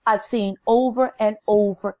things I've seen over and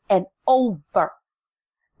over and over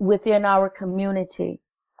within our community.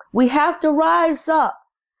 We have to rise up.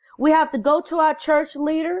 We have to go to our church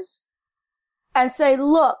leaders and say,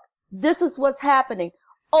 look, this is what's happening.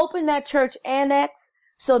 Open that church annex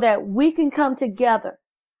so that we can come together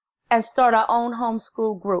and start our own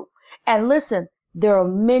homeschool group. And listen, there are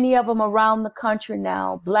many of them around the country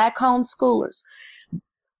now, black homeschoolers,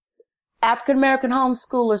 African-American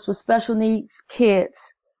homeschoolers with special needs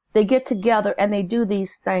kids. They get together and they do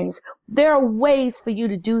these things. There are ways for you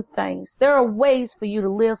to do things. There are ways for you to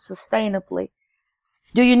live sustainably.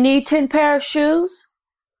 Do you need 10 pair of shoes?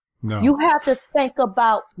 No. You have to think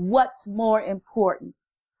about what's more important,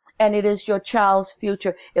 and it is your child's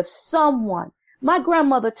future. If someone My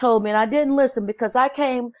grandmother told me, and I didn't listen because I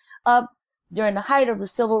came up during the height of the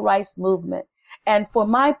civil rights movement. And for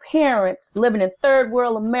my parents living in third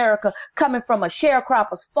world America, coming from a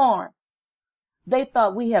sharecropper's farm, they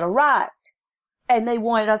thought we had arrived. And they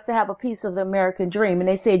wanted us to have a piece of the American dream. And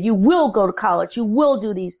they said, you will go to college. You will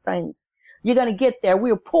do these things. You're going to get there.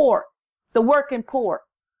 We're poor, the working poor.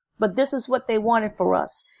 But this is what they wanted for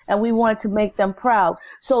us. And we wanted to make them proud.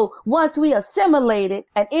 So once we assimilated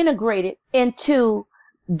and integrated into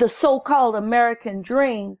the so-called American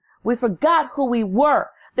dream, we forgot who we were.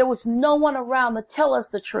 There was no one around to tell us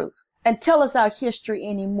the truth and tell us our history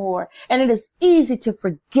anymore. And it is easy to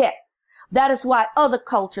forget. That is why other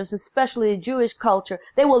cultures, especially the Jewish culture,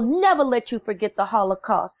 they will never let you forget the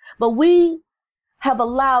Holocaust. But we have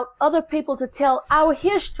allowed other people to tell our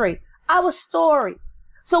history, our story.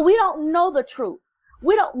 So we don't know the truth.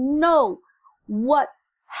 We don't know what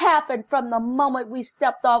happened from the moment we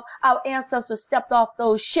stepped off, our ancestors stepped off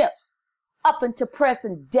those ships up into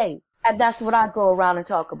present day. And that's what I go around and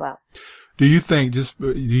talk about. Do you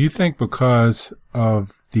think because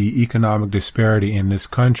of the economic disparity in this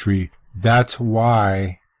country, that's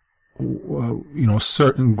why,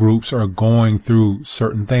 certain groups are going through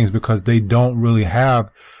certain things because they don't really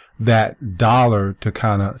have that dollar to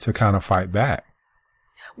kind of fight back?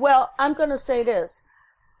 Well, I'm going to say this.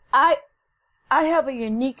 I have a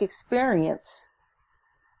unique experience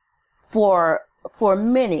for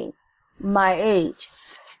many my age,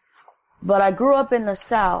 but I grew up in the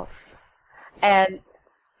South, and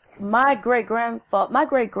my great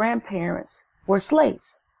grandparents were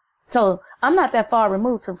slaves. So I'm not that far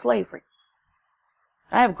removed from slavery.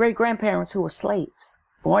 I have great grandparents who were slaves,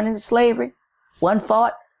 born into slavery. One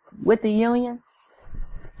fought with the Union,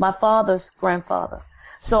 my father's grandfather.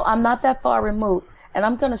 So I'm not that far removed. And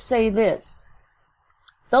I'm going to say this.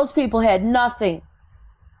 Those people had nothing.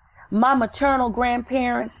 My maternal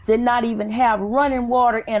grandparents did not even have running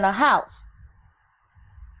water in a house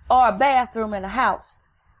or a bathroom in a house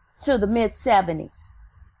till the mid-70s.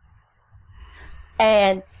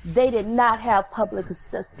 And they did not have public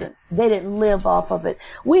assistance. They didn't live off of it.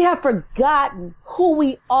 We have forgotten who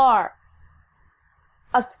we are.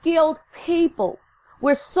 A skilled people.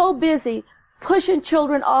 We're so busy pushing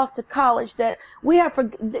children off to college that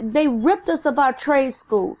they ripped us of our trade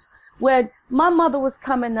schools. When my mother was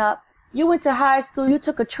coming up, you went to high school, you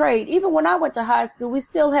took a trade. Even when I went to high school, we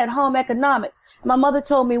still had home economics. My mother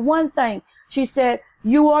told me one thing. She said,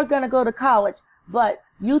 you are going to go to college, but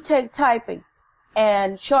you take typing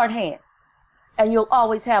and shorthand, and you'll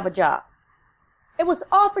always have a job. It was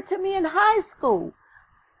offered to me in high school.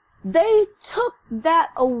 They took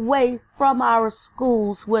that away from our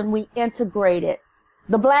schools when we integrated.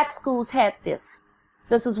 The black schools had this.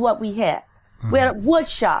 This is what we had. We had a wood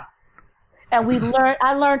shop. And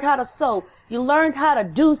I learned how to sew. You learned how to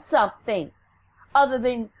do something other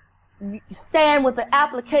than stand with an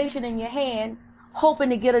application in your hand, hoping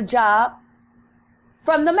to get a job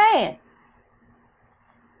from the man.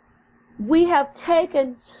 We have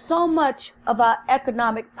taken so much of our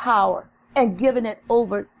economic power and given it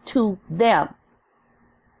over to them.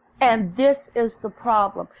 And this is the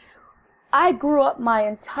problem. I grew up my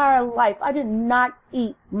entire life. I did not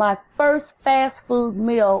eat my first fast food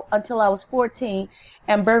meal until I was 14,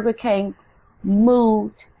 and Burger King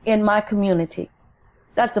moved in my community.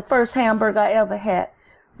 That's the first hamburger I ever had.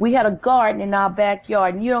 We had a garden in our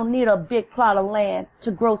backyard, and you don't need a big plot of land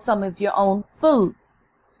to grow some of your own food.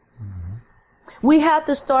 We have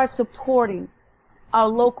to start supporting our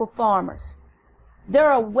local farmers. There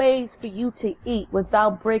are ways for you to eat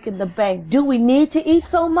without breaking the bank. Do we need to eat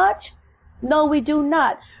so much? No, we do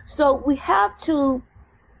not. So we have to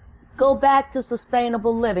go back to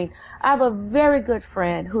sustainable living. I have a very good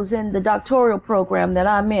friend who's in the doctoral program that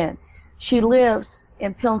I'm in. She lives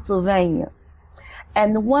in Pennsylvania.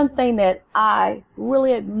 And the one thing that I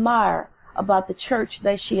really admire about the church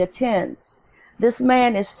that she attends, this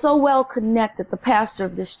man is so well connected, the pastor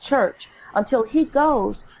of this church, until he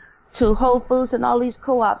goes to Whole Foods and all these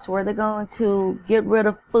co-ops where they're going to get rid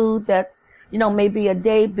of food that's, maybe a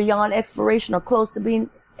day beyond expiration or close to being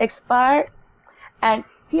expired. And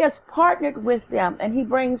he has partnered with them, and he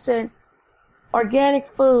brings in organic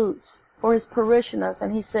foods for his parishioners.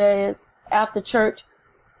 And he says, after church,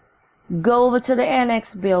 go over to the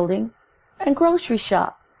annex building and grocery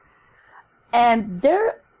shop. And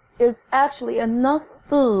there is actually enough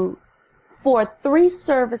food for 3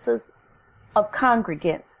 services of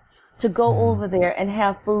congregants to go over there and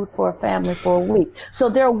have food for a family for a week. So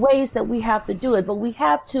there are ways that we have to do it, but we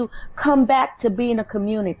have to come back to being a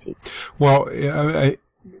community. Well,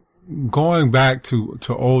 going back to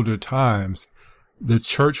older times, the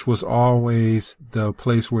church was always the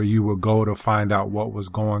place where you would go to find out what was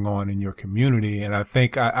going on in your community. And I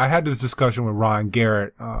think I had this discussion with Ron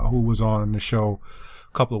Garrett, who was on the show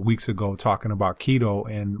a couple of weeks ago talking about keto.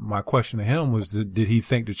 And my question to him was, did he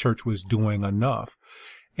think the church was doing enough?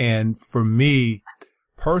 And for me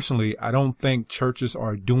personally, I don't think churches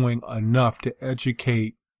are doing enough to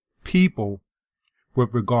educate people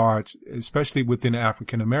with regards, especially within the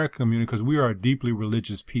African American community, because we are a deeply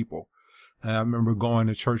religious people. And I remember going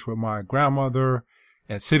to church with my grandmother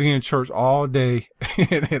and sitting in church all day.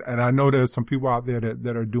 And I know there's some people out there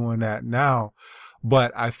that are doing that now,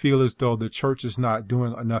 but I feel as though the church is not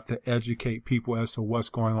doing enough to educate people as to what's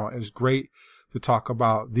going on. It's great to talk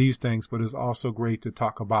about these things, but it's also great to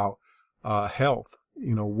talk about health.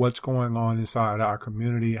 You know, what's going on inside our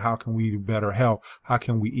community? How can we do better health? How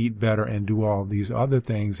can we eat better and do all these other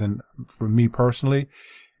things? And for me personally,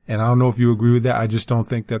 and I don't know if you agree with that, I just don't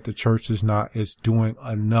think that the church is doing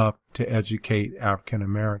enough to educate African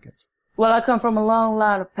Americans. Well, I come from a long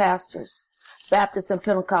line of pastors, Baptist and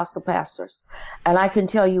Pentecostal pastors, and I can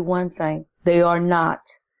tell you one thing: they are not.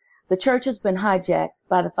 The church has been hijacked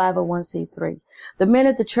by the 501c3. The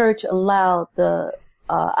minute the church allowed the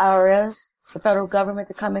IRS, the federal government,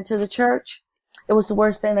 to come into the church, it was the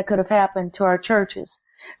worst thing that could have happened to our churches.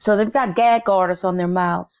 So they've got gag orders on their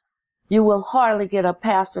mouths. You will hardly get a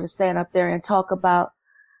pastor to stand up there and talk about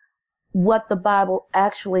what the Bible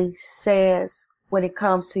actually says when it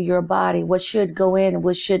comes to your body, what should go in and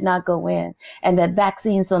what should not go in, and that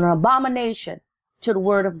vaccines are an abomination to the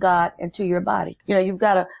Word of God and to your body. You know, you've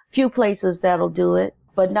got a few places that'll do it,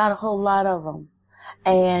 but not a whole lot of them.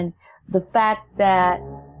 And the fact that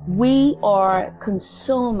we are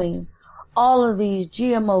consuming all of these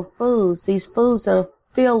GMO foods, these foods that are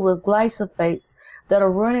filled with glyphosates, that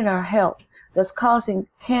are ruining our health, that's causing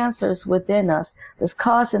cancers within us, that's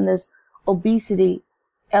causing this obesity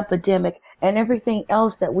epidemic and everything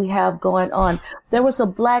else that we have going on. There was a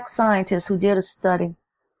black scientist who did a study,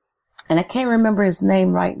 and I can't remember his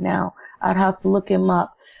name right now. I'd have to look him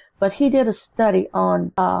up. But he did a study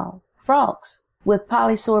on frogs with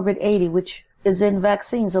polysorbate 80, which is in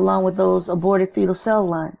vaccines along with those aborted fetal cell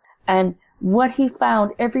lines. And what he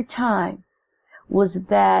found every time was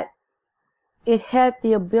that it had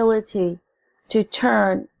the ability to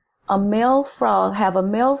turn a male frog, have a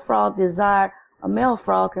male frog desire a male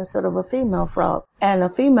frog instead of a female frog, and a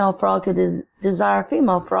female frog to desire a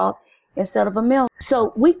female frog instead of a male.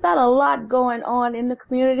 So we've got a lot going on in the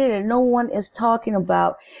community that no one is talking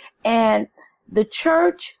about. And the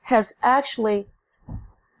church has actually,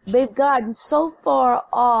 they've gotten so far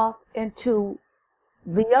off into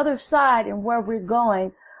the other side and where we're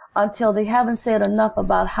going until they haven't said enough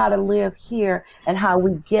about how to live here and how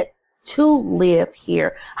we get to live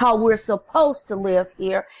here, how we're supposed to live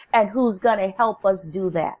here, and who's going to help us do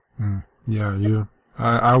that.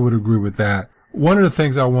 I would agree with that. One of the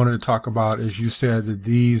things I wanted to talk about is you said that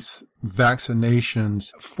these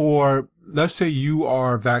vaccinations for, let's say you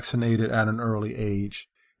are vaccinated at an early age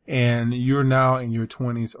and you're now in your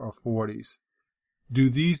 20s or 40s. Do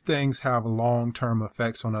these things have long-term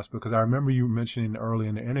effects on us? Because I remember you mentioning early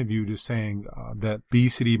in the interview just saying that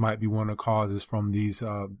obesity might be one of the causes from these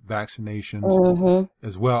vaccinations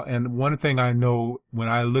as well. And one thing I know when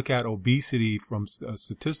I look at obesity from a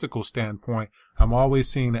statistical standpoint, I'm always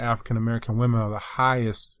seeing the African American women are the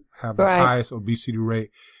highest obesity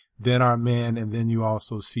rate than our men. And then you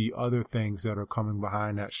also see other things that are coming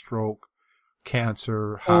behind that: stroke,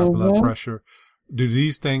 cancer, high blood pressure. Do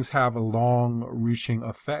these things have a long-reaching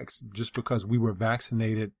effects just because we were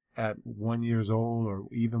vaccinated at 1 year old or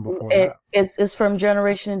even before that? It's from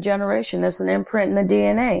generation to generation. It's an imprint in the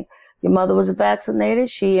DNA. Your mother was vaccinated.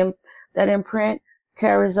 That imprint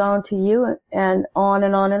carries on to you and on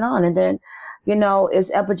and on and on. And then, you know,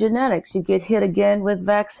 it's epigenetics. You get hit again with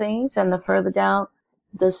vaccines, and the further down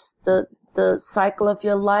the cycle of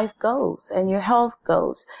your life goes and your health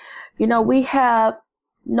goes. You know,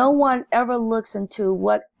 no one ever looks into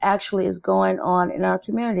what actually is going on in our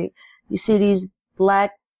community. You see these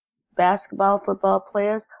black basketball, football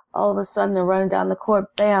players, all of a sudden they're running down the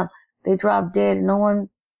court, bam, they drop dead, and no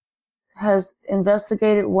one has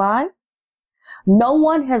investigated why. No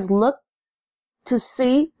one has looked to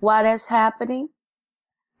see why that's happening.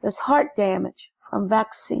 There's heart damage from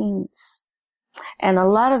vaccines. And a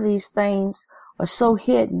lot of these things are so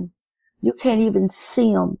hidden, you can't even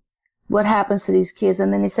see them. What happens to these kids?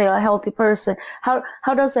 And then they say a healthy person. How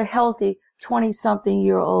does a healthy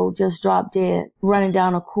 20-something-year-old just drop dead running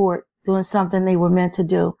down a court doing something they were meant to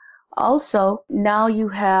do? Also, now you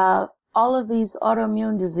have all of these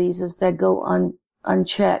autoimmune diseases that go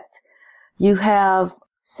unchecked. You have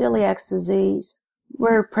celiac disease,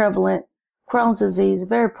 very prevalent. Crohn's disease,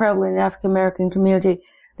 very prevalent in the African American community,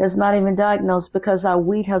 that's not even diagnosed because our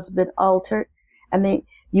wheat has been altered, and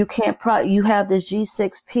you have this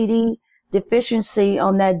G6PD deficiency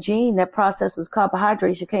on that gene that processes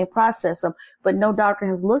carbohydrates. You can't process them, but no doctor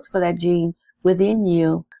has looked for that gene within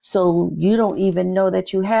you, so you don't even know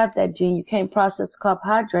that you have that gene. You can't process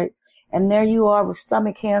carbohydrates, and there you are with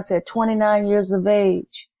stomach cancer at 29 years of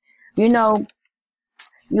age. You know,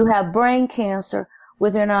 you have brain cancer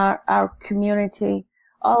within our community.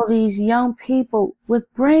 All these young people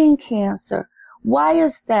with brain cancer. Why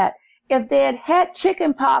is that? If they had had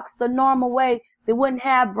chicken pox the normal way, they wouldn't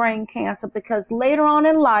have brain cancer, because later on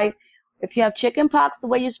in life, if you have chicken pox the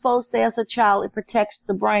way you're supposed to as a child, it protects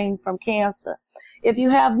the brain from cancer. If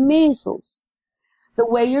you have measles the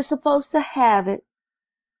way you're supposed to have it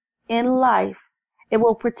in life, it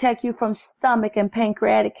will protect you from stomach and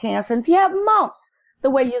pancreatic cancer. And if you have mumps the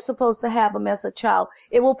way you're supposed to have them as a child,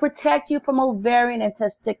 it will protect you from ovarian and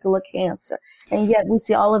testicular cancer. And yet we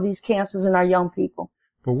see all of these cancers in our young people.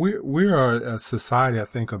 But we are a society, I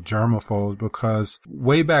think, of germaphobes, because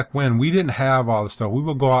way back when we didn't have all this stuff. We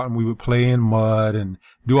would go out and we would play in mud and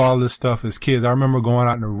do all this stuff as kids. I remember going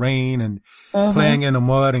out in the rain and playing in the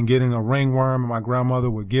mud and getting a ringworm, and my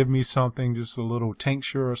grandmother would give me something, just a little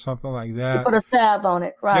tincture or something like that. She put a salve on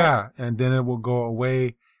it, right? Yeah, and then it will go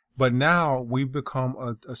away. But now we've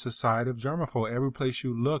become a society of germaphobe. Every place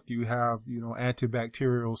you look, you have,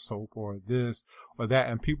 antibacterial soap or this or that.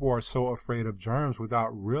 And people are so afraid of germs without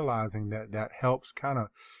realizing that helps kind of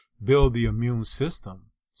build the immune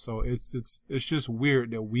system. So it's just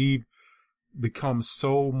weird that we've become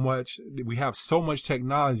we have so much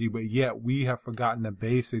technology, but yet we have forgotten the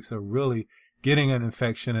basics of really getting an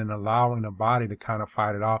infection and allowing the body to kind of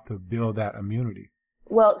fight it off to build that immunity.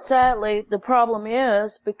 Well, sadly, the problem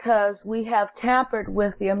is because we have tampered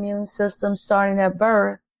with the immune system starting at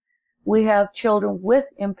birth, we have children with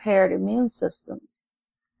impaired immune systems.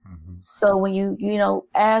 So when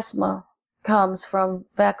asthma comes from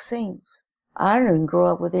vaccines. I didn't grow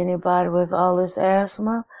up with anybody with all this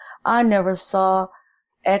asthma. I never saw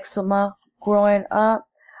eczema growing up.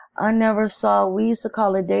 We used to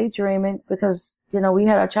call it daydreaming because, we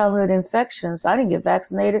had our childhood infections. I didn't get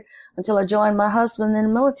vaccinated until I joined my husband in the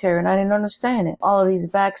military, and I didn't understand it. All of these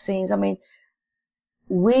vaccines. I mean,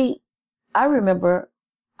 I remember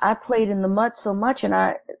I played in the mud so much, and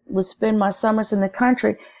I would spend my summers in the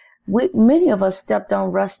country. Many of us stepped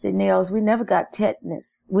on rusty nails. We never got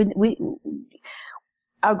tetanus.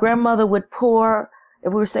 Our grandmother would pour,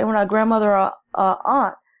 if we were staying with our grandmother or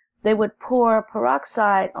aunt, they would pour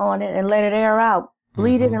peroxide on it and let it air out,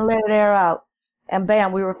 bleed it and let it air out, and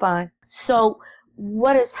bam, we were fine. So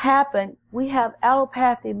what has happened, we have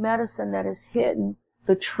allopathy medicine that has hidden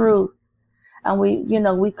the truth, and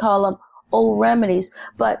we call them old remedies.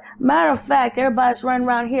 But matter of fact, everybody's running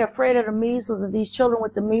around here afraid of the measles, of these children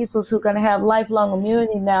with the measles who are going to have lifelong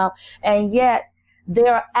immunity now, and yet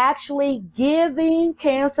they're actually giving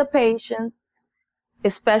cancer patients,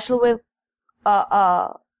 especially with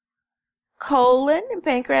colon and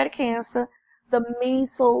pancreatic cancer, the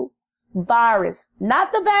measles virus,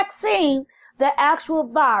 not the vaccine, the actual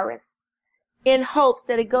virus, in hopes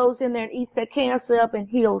that it goes in there and eats that cancer up and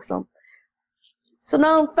heals them. It's a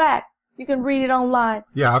known fact. You can read it online.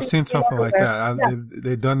 Yeah, I've seen something like that.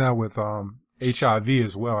 They've done that with HIV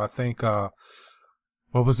as well. I think, what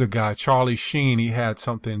was the guy? Charlie Sheen, he had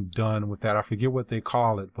something done with that. I forget what they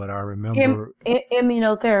call it, but I remember.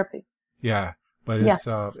 Immunotherapy. Yeah. But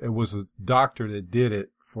it was a doctor that did it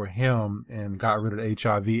for him and got rid of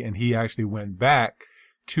HIV, and he actually went back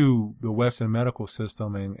to the Western medical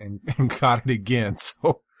system and got it again.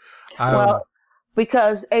 So,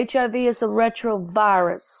 because HIV is a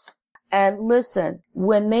retrovirus. And listen,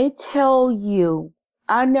 when they tell you,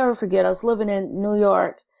 I never forget, I was living in New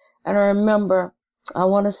York, and I remember, I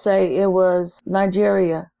want to say it was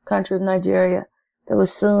Nigeria, country of Nigeria, that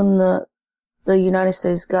was suing the United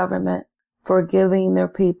States government for giving their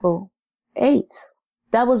people AIDS.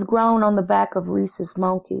 That was grown on the back of rhesus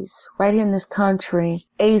monkeys right here in this country.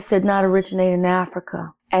 AIDS did not originate in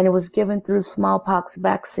Africa, and it was given through the smallpox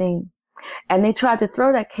vaccine. And they tried to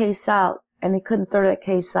throw that case out, and they couldn't throw that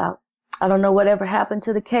case out. I don't know whatever happened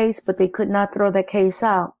to the case, but they could not throw that case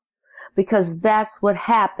out because that's what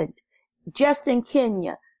happened. Just in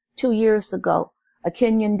Kenya 2 years ago, a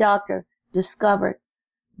Kenyan doctor discovered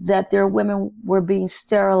that their women were being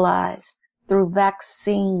sterilized through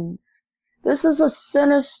vaccines. This is a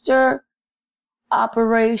sinister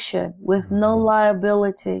operation with no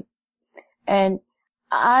liability. And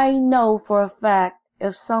I know for a fact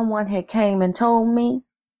if someone had came and told me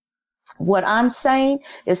What I'm saying,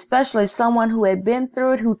 especially someone who had been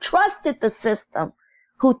through it, who trusted the system,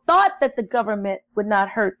 who thought that the government would not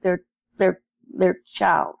hurt their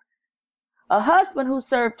child. A husband who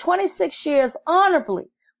served 26 years honorably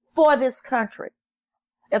for this country.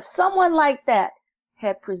 If someone like that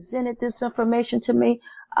had presented this information to me,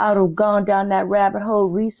 I would have gone down that rabbit hole,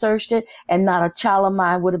 researched it, and not a child of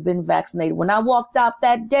mine would have been vaccinated. When I walked out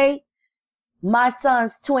that day, my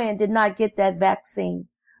son's twin did not get that vaccine,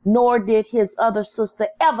 nor did his other sister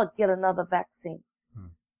ever get another vaccine.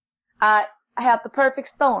 I have the perfect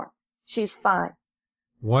storm. She's fine.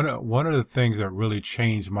 One of the things that really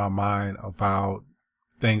changed my mind about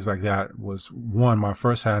things like that was, one, my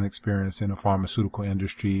first hand experience in the pharmaceutical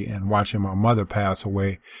industry and watching my mother pass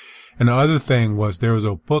away. And the other thing was, there was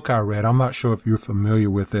a book I read. I'm not sure if you're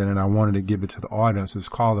familiar with it, and I wanted to give it to the audience. It's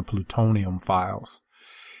called The Plutonium Files.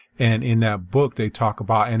 And in that book, they talk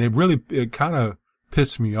about, and it kind of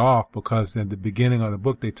pissed me off, because in the beginning of the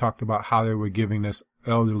book, they talked about how they were giving this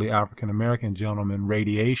elderly African-American gentleman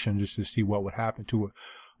radiation just to see what would happen to it.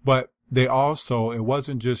 But they also, it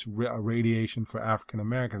wasn't just radiation for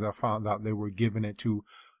African-Americans. I found out they were giving it to,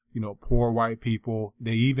 poor white people.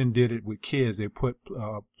 They even did it with kids. They put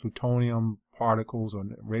plutonium particles or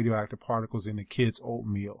radioactive particles in the kids'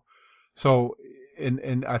 oatmeal. So,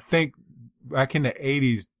 and I think back in the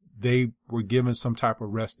 80s, they were given some type of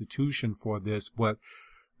restitution for this, but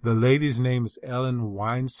the lady's name is Ellen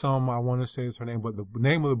Winsome, I want to say is her name, but the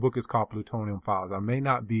name of the book is called Plutonium Files. I may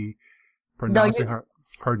not be pronouncing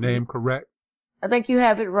her name correct. I think you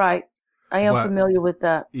have it right. I am familiar with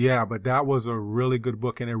that. Yeah, but that was a really good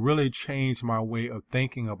book, and it really changed my way of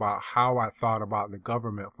thinking about how I thought about the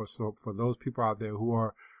government. For those people out there who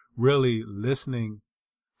are really listening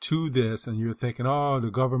to this, and you're thinking, oh,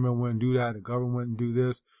 the government wouldn't do that, the government wouldn't do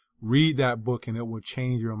this, read that book, and it will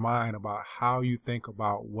change your mind about how you think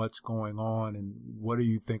about what's going on, and what do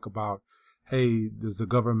you think about, hey, does the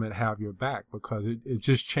government have your back? Because it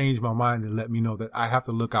just changed my mind and let me know that I have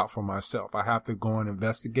to look out for myself. I have to go and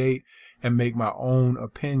investigate and make my own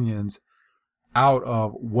opinions out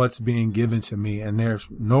of what's being given to me. And there's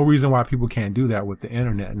no reason why people can't do that with the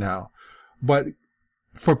internet now. But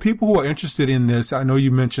for people who are interested in this, I know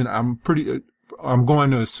you mentioned, I'm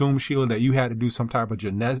going to assume, Sheila, that you had to do some type of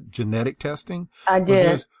genetic testing. I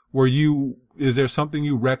did. Is there something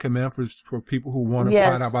you recommend for people who want to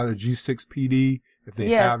find out about the G6PD, if they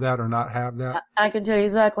have that or not have that? I can tell you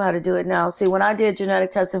exactly how to do it now. See, when I did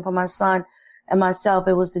genetic testing for my son and myself,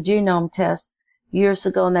 it was the genome test years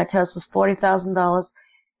ago, and that test was $40,000,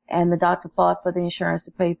 and the doctor fought for the insurance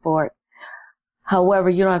to pay for it. However,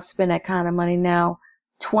 you don't have to spend that kind of money now.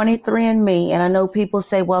 23andMe, and I know people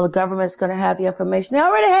say, well, the government's going to have your information. They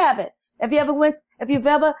already have it. If you've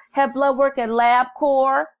ever had blood work at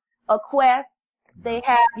LabCorp or Quest, they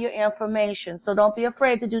have your information. So don't be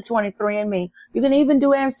afraid to do 23andMe. You can even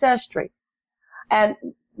do Ancestry. And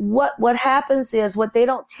what happens is, what they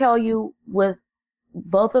don't tell you with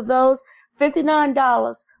both of those,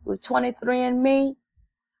 $59 with 23andMe,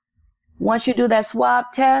 once you do that swab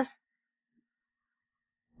test,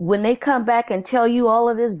 when they come back and tell you all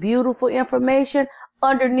of this beautiful information,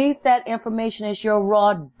 underneath that information is your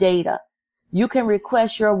raw data. You can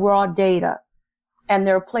request your raw data, and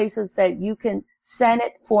there are places that you can send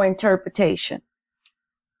it for interpretation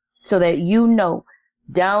so that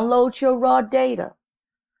download your raw data,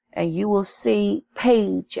 and you will see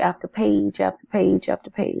page after page after page after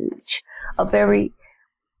page a very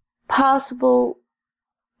possible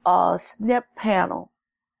SNP panel,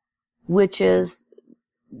 which is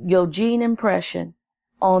your gene impression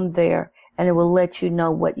on there, and it will let you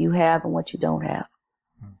know what you have and what you don't have.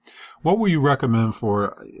 What would you recommend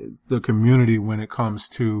for the community when it comes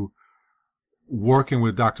to working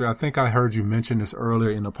with doctors? I think I heard you mention this earlier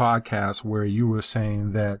in the podcast, where you were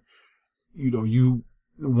saying that, you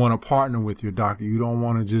want to partner with your doctor. You don't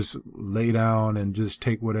want to just lay down and just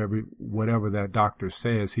take whatever that doctor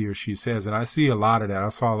says, he or she says. And I see a lot of that. I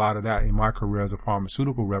saw a lot of that in my career as a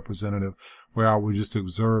pharmaceutical representative, where I would just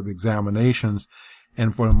observe examinations.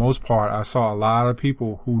 And for the most part, I saw a lot of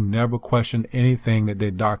people who never questioned anything that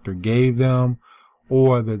their doctor gave them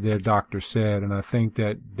or that their doctor said. And I think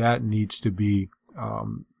that needs to be,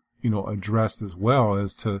 addressed as well,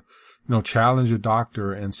 as to, challenge your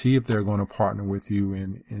doctor and see if they're going to partner with you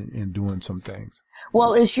in doing some things.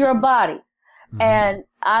 Well, it's your body. Mm-hmm. And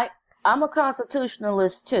I'm a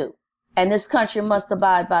constitutionalist too. And this country must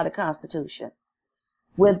abide by the Constitution.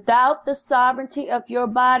 Without the sovereignty of your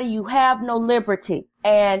body, you have no liberty.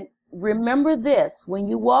 And remember this, when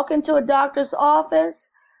you walk into a doctor's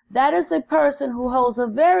office, that is a person who holds a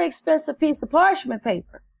very expensive piece of parchment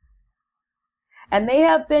paper. And they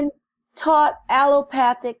have been taught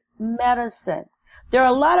allopathic medicine. There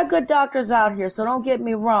are a lot of good doctors out here, so don't get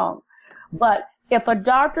me wrong. But if a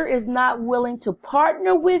doctor is not willing to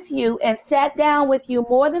partner with you and sat down with you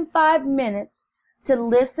more than 5 minutes to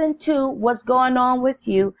listen to what's going on with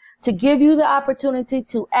you, to give you the opportunity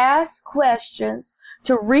to ask questions,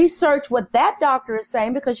 to research what that doctor is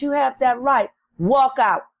saying, because you have that right, walk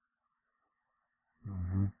out.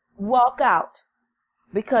 Walk out.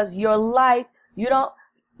 Because your life,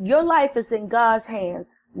 your life is in God's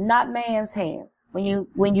hands, not man's hands. When you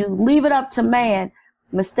leave it up to man,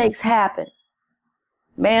 mistakes happen.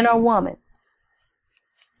 Man or woman.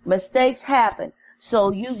 Mistakes happen.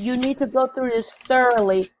 So you need to go through this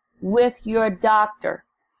thoroughly with your doctor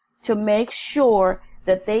to make sure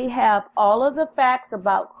that they have all of the facts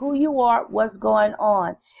about who you are, what's going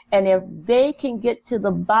on. And if they can get to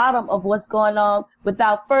the bottom of what's going on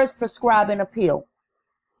without first prescribing a pill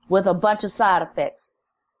with a bunch of side effects.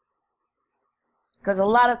 Because a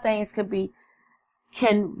lot of things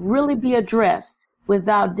can really be addressed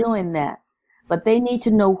without doing that. But they need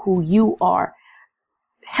to know who you are.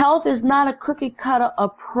 Health is not a cookie cutter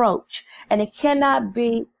approach, and it cannot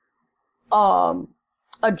be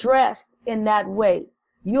addressed in that way.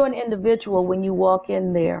 You're an individual when you walk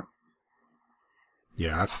in there.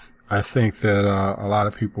 Yeah, I think that a lot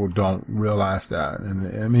of people don't realize that.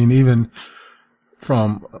 And I mean, even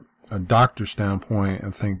from a doctor standpoint,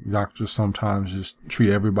 I think doctors sometimes just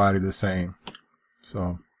treat everybody the same.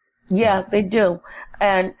 So yeah, they do.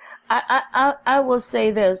 And I will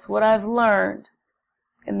say this, what I've learned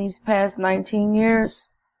in these past 19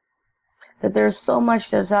 years, that there's so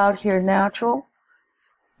much that's out here natural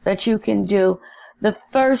that you can do. The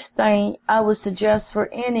first thing I would suggest for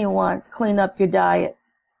anyone, clean up your diet.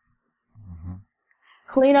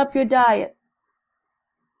 Clean up your diet.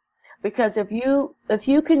 Because if you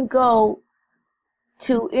can go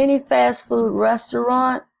to any fast food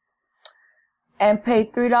restaurant and pay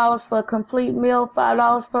 $3 for a complete meal,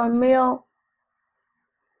 $5 for a meal,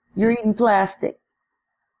 you're eating plastic.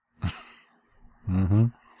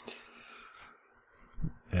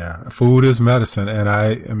 Yeah, food is medicine, and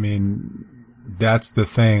I mean, that's the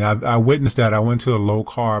thing. I witnessed that. I went to a low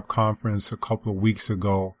carb conference a couple of weeks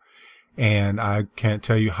ago, and I can't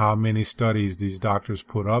tell you how many studies these doctors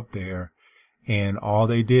put up there. And all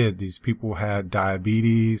they did, these people had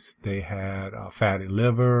diabetes, they had fatty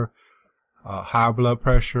liver, high blood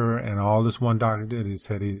pressure, and all this one doctor did,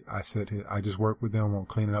 I just worked with them on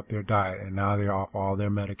cleaning up their diet, and now they're off all their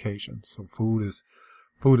medications. So food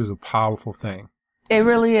is a powerful thing. It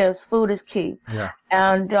really is. Food is key. Yeah.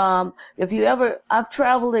 And I've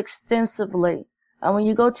traveled extensively, and when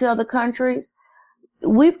you go to other countries,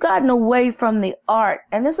 we've gotten away from the art,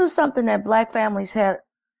 and this is something that Black families had.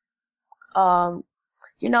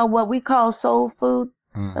 What we call soul food.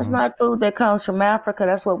 That's not food that comes from Africa.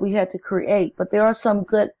 That's what we had to create. But there are some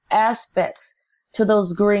good aspects to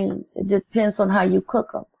those greens. It depends on how you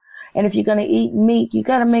cook them. And if you're going to eat meat, you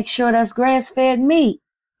got to make sure that's grass-fed meat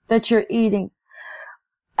that you're eating.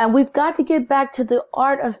 And we've got to get back to the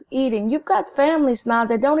art of eating. You've got families now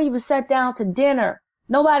that don't even sit down to dinner.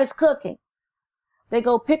 Nobody's cooking. They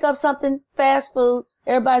go pick up something, fast food.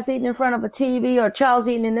 Everybody's eating in front of a TV, or child's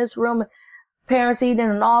eating in this room, parents eating in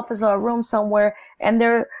an office or a room somewhere, and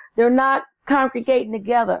they're not congregating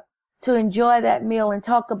together to enjoy that meal and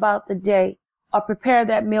talk about the day or prepare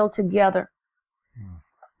that meal together.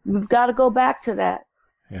 We've got to go back to that.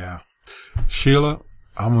 Yeah. Sheila,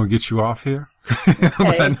 I'm going to get you off here.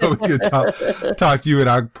 I know we could talk to you, and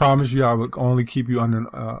I promise you I will only keep you under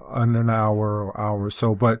an hour or hour or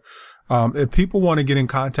so. But if people want to get in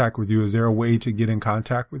contact with you, is there a way to get in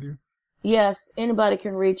contact with you? Yes, anybody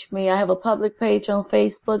can reach me. I have a public page on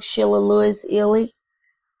Facebook, Sheila Lewis Ealey.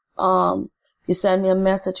 If you send me a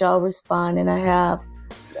message, I'll respond. And I have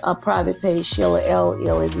a private page, Sheila L.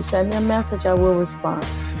 Ealey. If you send me a message, I will respond.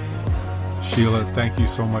 Sheila, thank you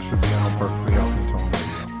so much for being on Perfectly Healthy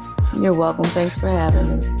Tone. You're welcome. Thanks for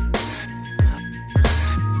having me.